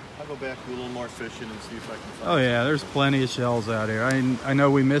off. I'll go back do a little more fishing and see if I can find Oh yeah, there's plenty of shells out here. I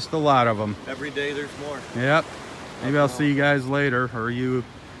know we missed a lot of them. Every day there's more. Yep. Maybe I'll see you guys later. Or are you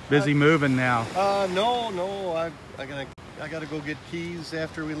busy moving now? No. I I got to go get keys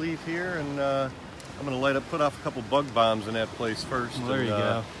after we leave here, and I'm going to put off a couple bug bombs in that place first. Well, there and, you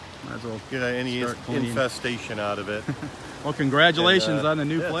go. Might as well get any start cleaning. infestation out of it. Well, congratulations on the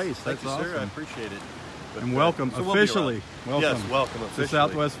new yes, place. Thank That's you, awesome. sir. I appreciate it. But, And welcome so we'll be officially. around. Welcome. Yes, welcome officially. To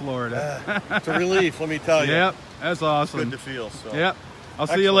Southwest Florida. It's a relief, let me tell you. Yep, that's awesome. It's good to feel. So. Yep. I'll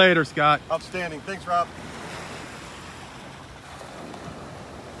see you Excellent. later, Scott. Outstanding. Thanks, Rob.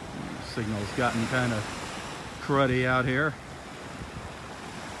 Signal's gotten kind of cruddy out here.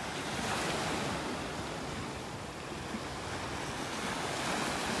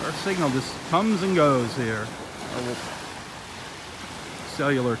 Our signal just comes and goes here. Our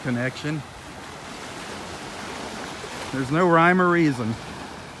cellular connection. There's no rhyme or reason.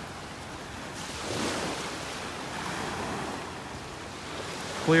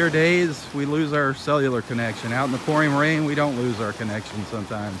 Clear days, we lose our cellular connection. Out in the pouring rain, we don't lose our connection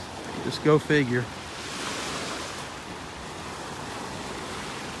sometimes. Just go figure.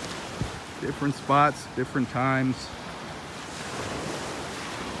 Different spots, different times.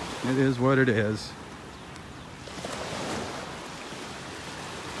 It is what it is.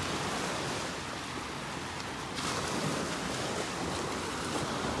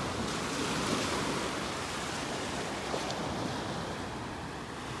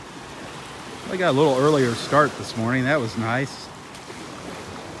 I got a little earlier start this morning. That was nice.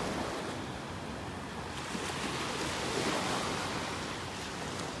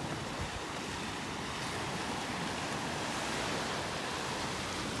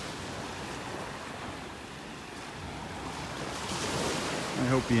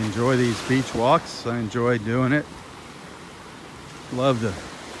 I hope you enjoy these beach walks. I enjoy doing it. Love the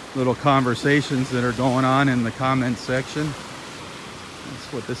little conversations that are going on in the comment section.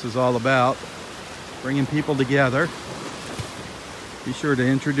 That's what this is all about. Bringing people together. Be sure to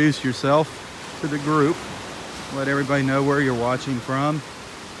introduce yourself to the group. Let everybody know where you're watching from.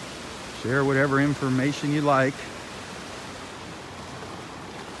 Share whatever information you like.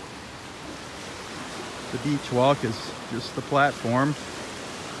 The beach walk is just the platform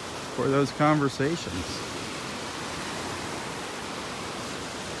for those conversations.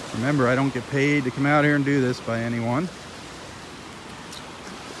 Remember, I don't get paid to come out here and do this by anyone.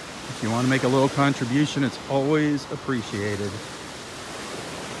 If you want to make a little contribution, it's always appreciated.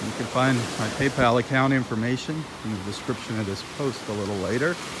 You can find my PayPal account information in the description of this post a little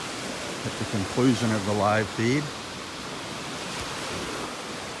later at the conclusion of the live feed.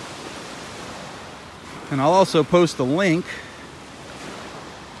 And I'll also post a link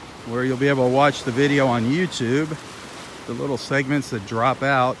where you'll be able to watch the video on YouTube. The little segments that drop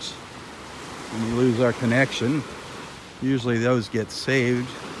out when we lose our connection. Usually those get saved.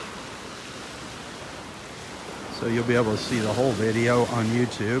 So you'll be able to see the whole video on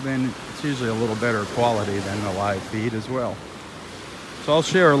YouTube, and it's usually a little better quality than the live feed as well. So I'll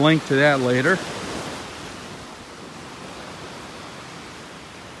share a link to that later.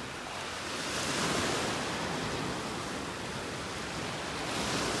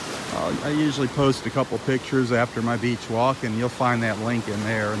 I usually post a couple pictures after my beach walk, and you'll find that link in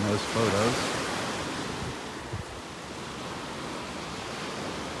there in those photos.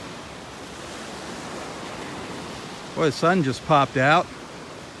 Boy, the sun just popped out,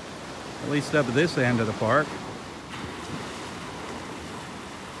 at least up at this end of the park.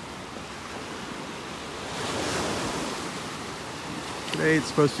 Today it's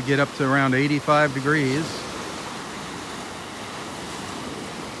supposed to get up to around 85 degrees.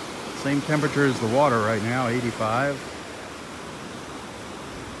 Same temperature as the water right now, 85.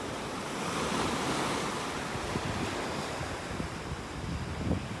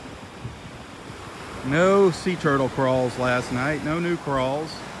 No sea turtle crawls last night, no new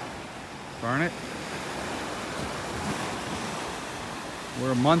crawls. Darn it.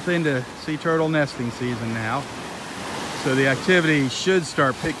 We're a month into sea turtle nesting season now. So the activity should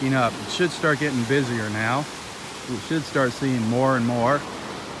start picking up. It should start getting busier now. We should start seeing more and more.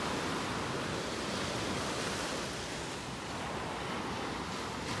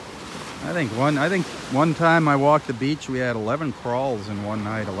 I think one time I walked the beach, we had 11 crawls in one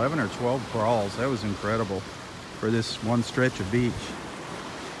night, 11 or 12 crawls. That was incredible for this one stretch of beach.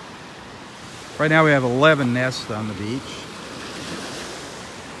 Right now we have 11 nests on the beach.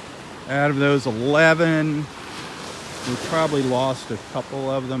 Out of those 11, we probably lost a couple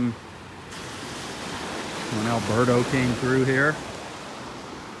of them when Alberto came through here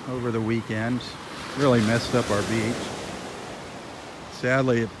over the weekend. Really messed up our beach.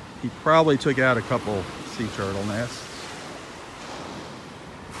 Sadly, he probably took out a couple sea turtle nests.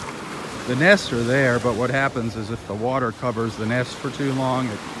 The nests are there, but what happens is if the water covers the nest for too long,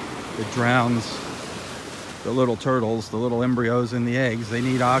 it drowns the little turtles, the little embryos in the eggs, they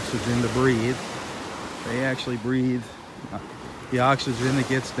need oxygen to breathe. They actually breathe the oxygen that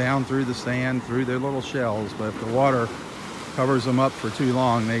gets down through the sand, through their little shells, but if the water covers them up for too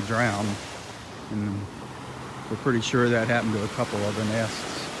long, they drown. And we're pretty sure that happened to a couple of the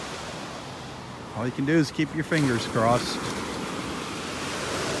nests. All you can do is keep your fingers crossed.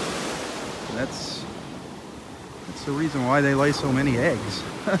 That's the reason why they lay so many eggs.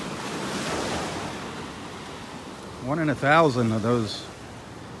 1 in 1,000 of those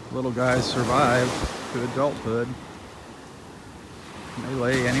little guys survive to adulthood. And they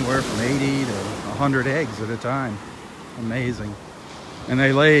lay anywhere from 80 to 100 eggs at a time. Amazing. And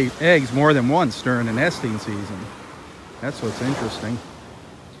they lay eggs more than once during the nesting season. That's what's interesting.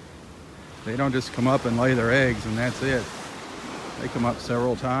 They don't just come up and lay their eggs and that's it. They come up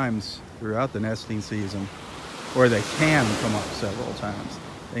several times throughout the nesting season. Or they can come up several times.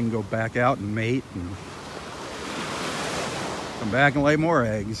 They can go back out and mate and come back and lay more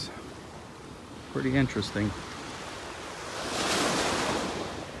eggs. Pretty interesting.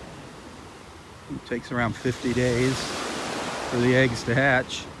 It takes around 50 days for the eggs to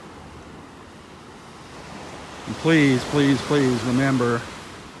hatch. And please, please, please remember,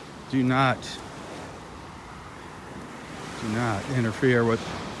 do not interfere with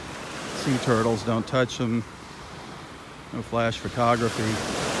sea turtles. Don't touch them. No flash photography.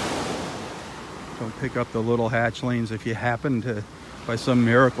 Don't pick up the little hatchlings. If you happen to, by some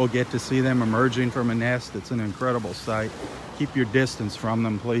miracle, get to see them emerging from a nest, it's an incredible sight. Keep your distance from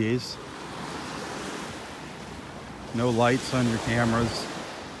them, please. No lights on your cameras.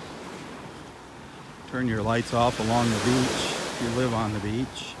 Turn your lights off along the beach if you live on the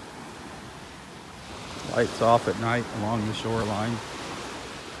beach. Lights off at night along the shoreline.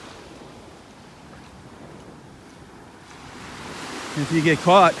 If you get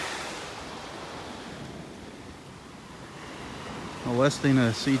caught molesting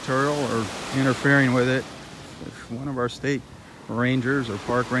a sea turtle or interfering with it, if one of our state rangers or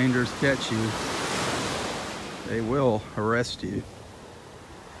park rangers catch you, they will arrest you.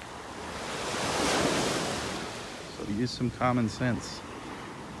 So use some common sense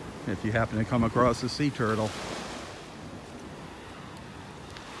if you happen to come across a sea turtle.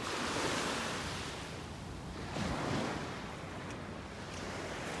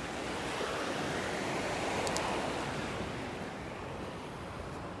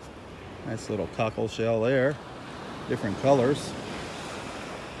 Nice little cockle shell there, different colors.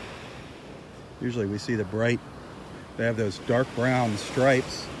 Usually we see the bright, they have those dark brown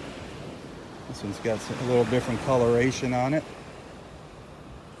stripes. This one's got a little different coloration on it.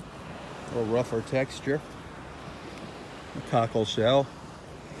 A little rougher texture. A cockle shell.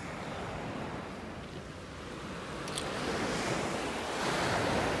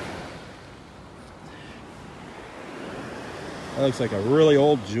 That looks like a really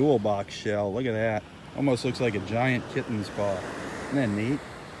old jewel box shell. Look at that. Almost looks like a giant kitten's paw. Isn't that neat?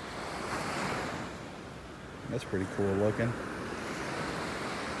 That's pretty cool looking.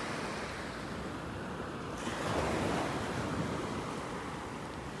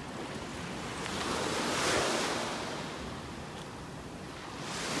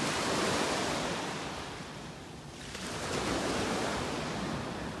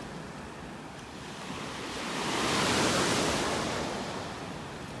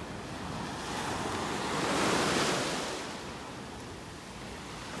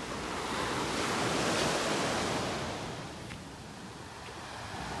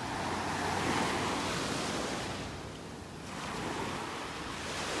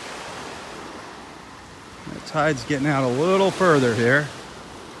 The tide's getting out a little further here.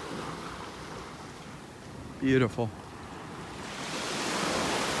 Beautiful.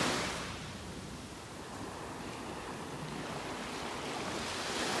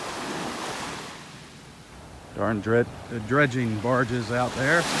 Darn dredging barges out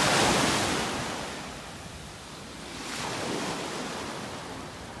there.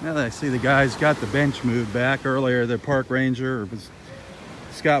 Now that I see the guys got the bench moved back earlier, the park ranger,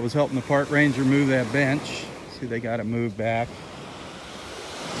 Scott was helping the park ranger move that bench. See, they got it moved back.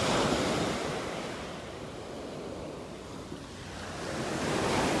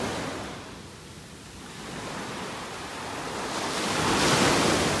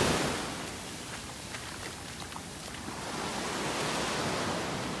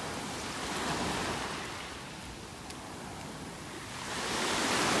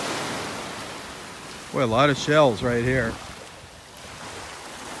 Boy, a lot of shells right here.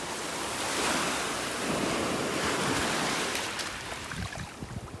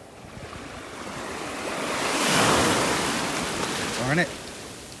 Darn it.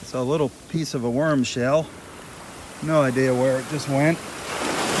 It's a little piece of a worm shell. No idea where it just went.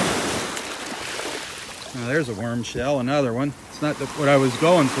 Now there's a worm shell, another one. It's not what I was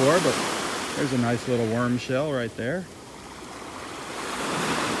going for, but there's a nice little worm shell right there.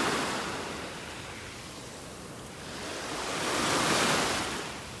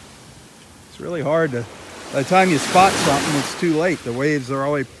 It's really hard to, by the time you spot something, it's too late. The waves are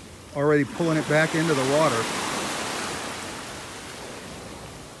already pulling it back into the water.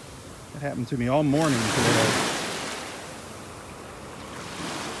 That happened to me all morning today.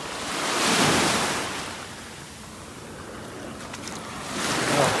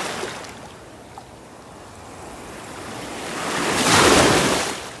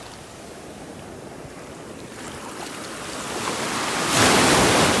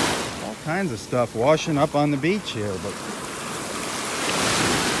 Kinds of stuff washing up on the beach here, but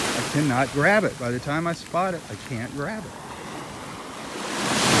I cannot grab it. By the time I spot it, I can't grab it.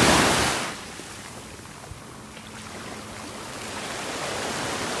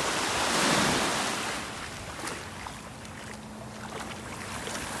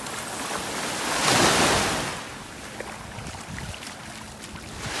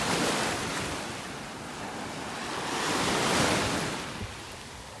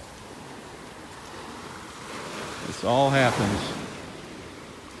 This all happens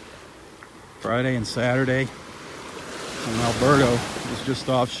Friday and Saturday when Alberto is just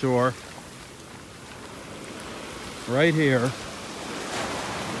offshore. Right here.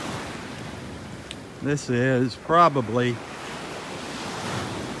 This is probably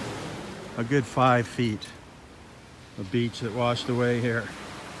a good 5 feet of beach that washed away here.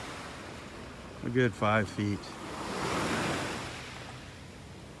 A good 5 feet.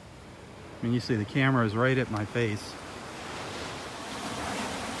 I mean, you see the camera is right at my face.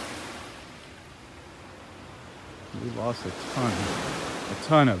 We lost a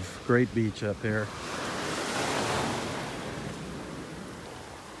ton of great beach up here.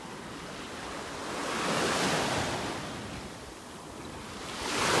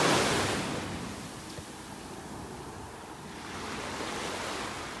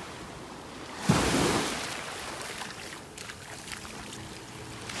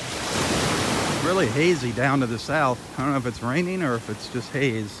 Really hazy down to the south. I don't know if it's raining or if it's just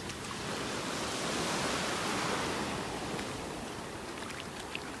haze.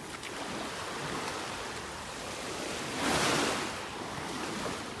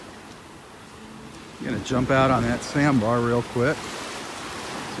 I'm gonna jump out on that sandbar real quick.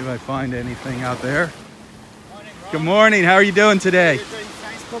 See if I find anything out there. Morning, Rob. Good morning. How are you doing today? You're doing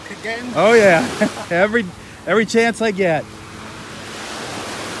Facebook again? Oh yeah, every chance I get.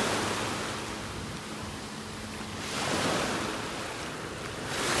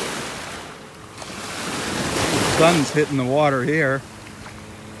 Sun's hitting the water here.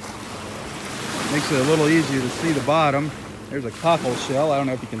 Makes it a little easier to see the bottom. There's a cockle shell. I don't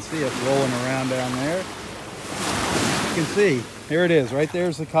know if you can see it rolling around down there. You can see. Here it is. Right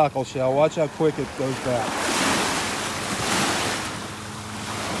there's the cockle shell. Watch how quick it goes back.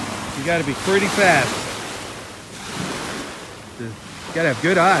 You got to be pretty fast. You got to have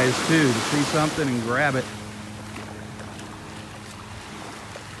good eyes too to see something and grab it.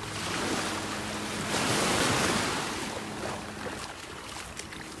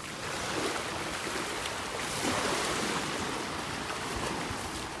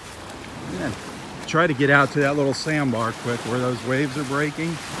 Try to get out to that little sandbar quick where those waves are breaking.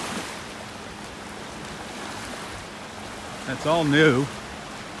 That's all new.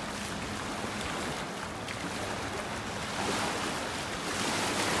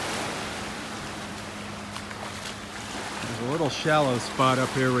 There's a little shallow spot up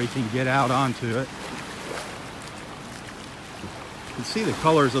here where you can get out onto it. You can see the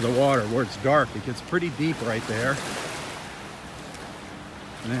colors of the water where it's dark. It gets pretty deep right there.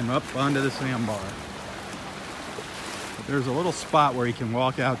 And then up onto the sandbar. But there's a little spot where you can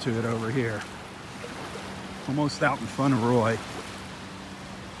walk out to it over here. Almost out in front of Roy.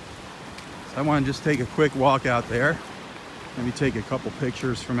 So I want to just take a quick walk out there. Maybe take a couple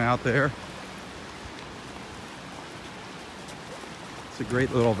pictures from out there. It's a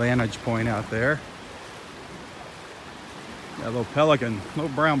great little vantage point out there. Got a little pelican, little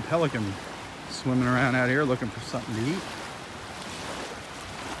brown pelican swimming around out here looking for something to eat.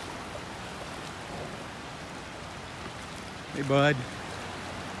 Hey, bud.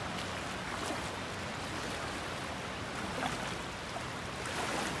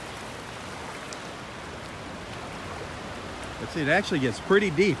 Let's see, it actually gets pretty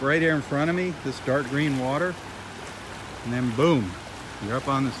deep right here in front of me, this dark green water. And then boom, you're up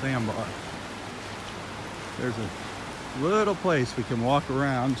on the sandbar. There's a little place we can walk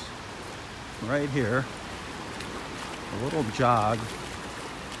around right here. a little jog.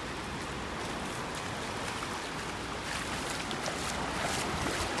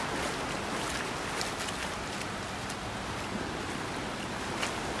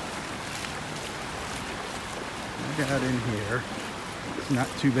 I got in here. It's not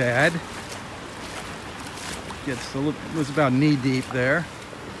too bad. Gets a little, it was about knee deep there.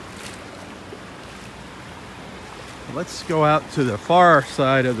 Let's go out to the far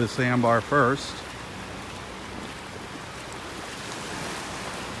side of the sandbar first.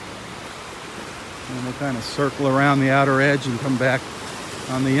 And we'll kind of circle around the outer edge and come back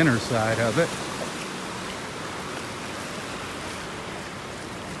on the inner side of it.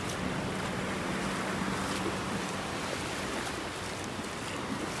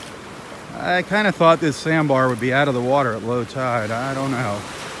 I kind of thought this sandbar would be out of the water at low tide. I don't know.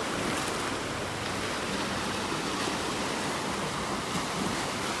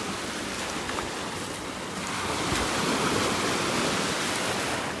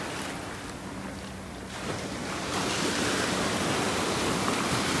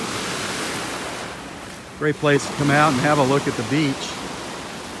 Great place to come out and have a look at the beach.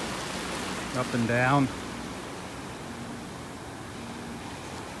 Up and down.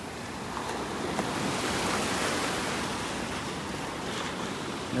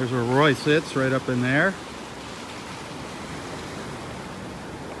 There's where Roy sits, right up in there.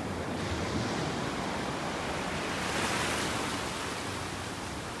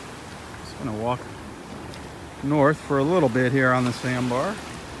 Just gonna walk north for a little bit here on the sandbar.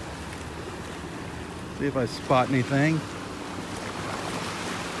 See if I spot anything.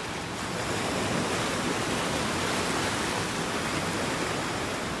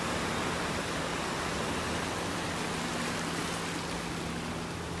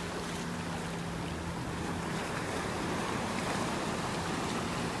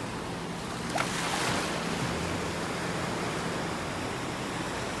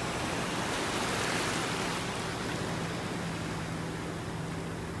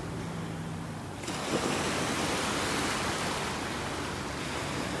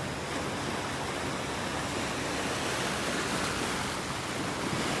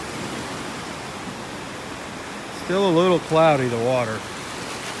 Still a little cloudy, the water.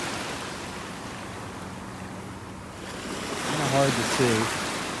 Kind of hard to see.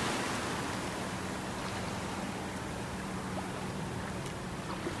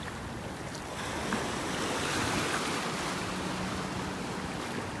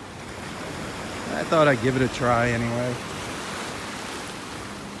 I thought I'd give it a try anyway.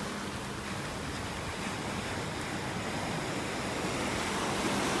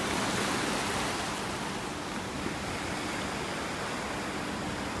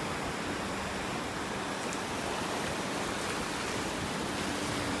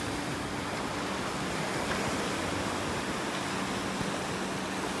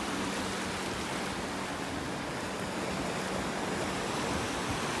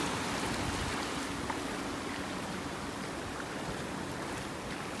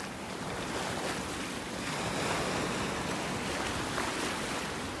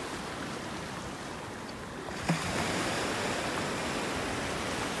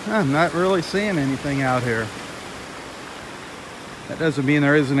 I'm not really seeing anything out here. That doesn't mean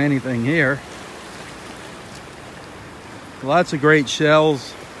there isn't anything here. Lots of great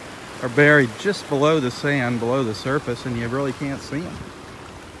shells are buried just below the sand, below the surface, and you really can't see them.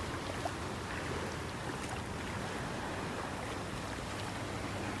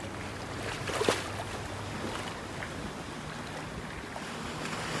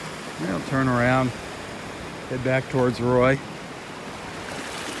 I'll turn around, head back towards Roy.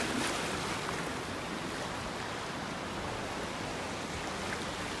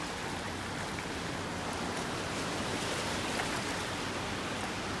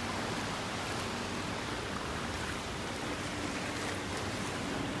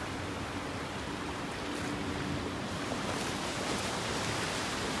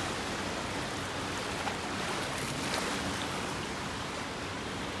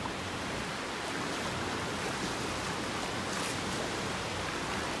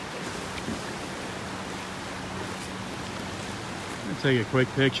 Take a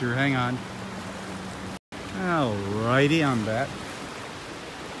quick picture, hang on. Alrighty, I'm back.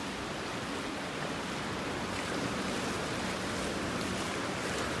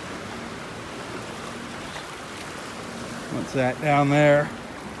 What's that down there?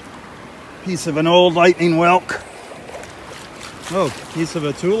 Piece of an old lightning whelk. Oh, piece of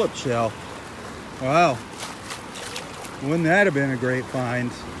a tulip shell. Wow. Wouldn't that have been a great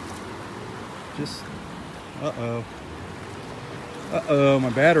find? Just, uh-oh. Uh-oh, my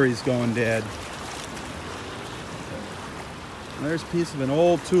battery's going dead. There's a piece of an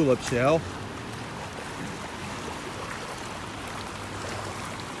old tulip shell.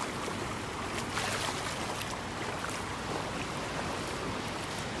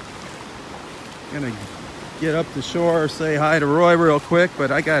 Gonna get up the shore, say hi to Roy real quick,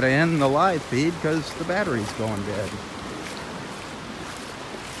 but I gotta end the live feed because the battery's going dead.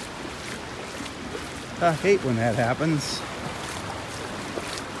 I hate when that happens.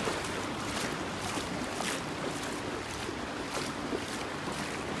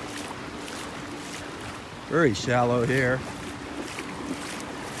 Very shallow here.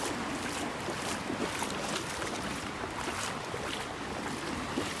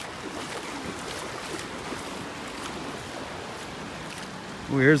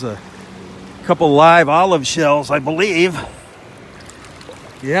 Ooh, here's a couple live olive shells, I believe.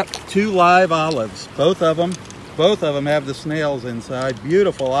 Yep, 2 live olives. Both of them have the snails inside.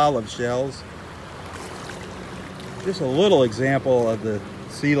 Beautiful olive shells. Just a little example of the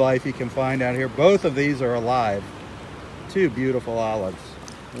sea life you can find out here. Both of these are alive. 2 beautiful olives.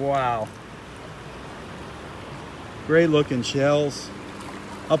 Wow. Great looking shells.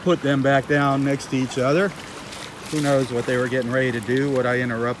 I'll put them back down next to each other. Who knows what they were getting ready to do, what I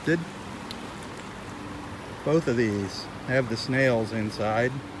interrupted. Both of these have the snails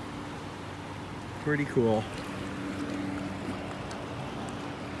inside. Pretty cool.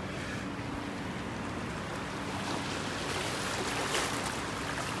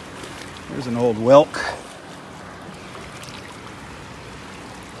 There's an old whelk.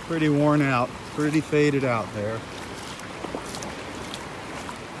 Pretty worn out, pretty faded out there.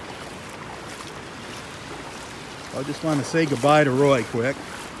 I just want to say goodbye to Roy quick.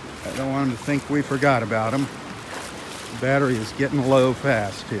 I don't want him to think we forgot about him. The battery is getting low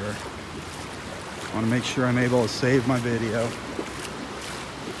fast here. I want to make sure I'm able to save my video.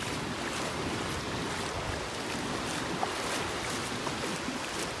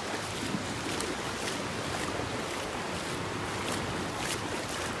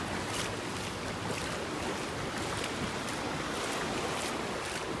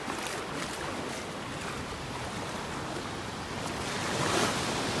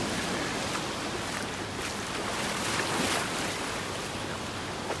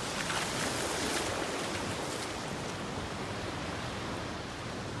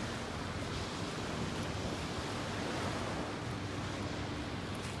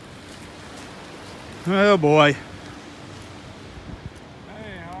 Oh boy. Hey,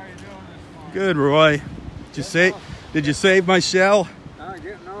 how are you doing this morning? Good, Roy. Did you save my shell?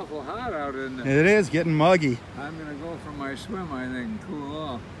 Getting awful hot out in there. It is getting muggy. I'm gonna go for my swim, I think, and cool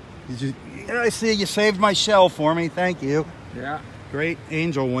off. I see you saved my shell for me. Thank you. Yeah. Great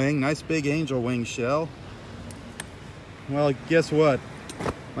angel wing. Nice big angel wing shell. Well, guess what?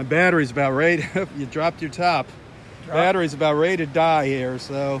 My battery's about ready. You dropped your top. Battery's about ready to die here,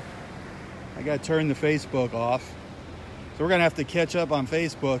 so I got to turn the Facebook off. So we're going to have to catch up on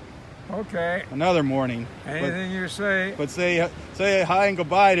Facebook Okay. another morning. Anything you say. But say hi and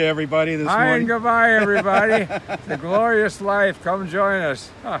goodbye to everybody this morning. Hi and goodbye, everybody. The glorious life. Come join us.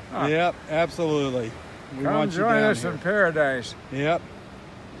 Yep, absolutely. We Come want you join down us here. in paradise. Yep.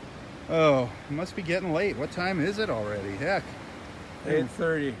 Oh, it must be getting late. What time is it already? Heck.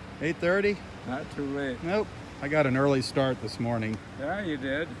 8:30. 8:30? Not too late. Nope. I got an early start this morning. Yeah, you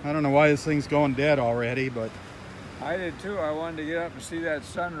did. I don't know why this thing's going dead already, but I did too. I wanted to get up and see that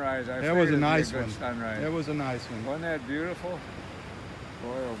sunrise. I that was a figured it'd be nice good one. Sunrise. That was a nice one. Wasn't that beautiful? Boy,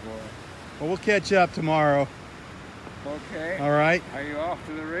 oh boy. Well, we'll catch up tomorrow. Okay. All right. Are you off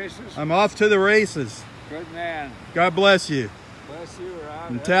to the races? I'm off to the races. Good man. God bless you. Bless you,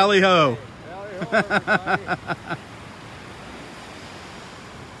 Rob. And tally ho. Tally ho, everybody.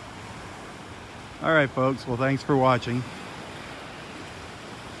 All right, folks. Well, thanks for watching.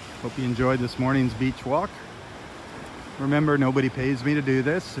 Hope you enjoyed this morning's beach walk. Remember, nobody pays me to do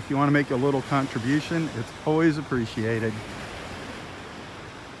this. If you want to make a little contribution, it's always appreciated.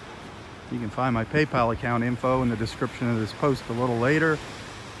 You can find my PayPal account info in the description of this post a little later.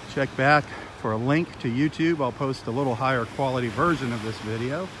 Check back for a link to YouTube. I'll post a little higher quality version of this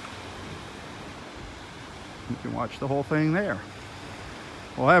video. You can watch the whole thing there.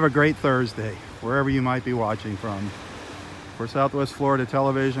 Well, have a great Thursday, wherever you might be watching from. For Southwest Florida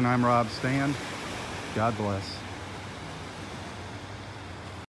Television, I'm Rob Stan. God bless.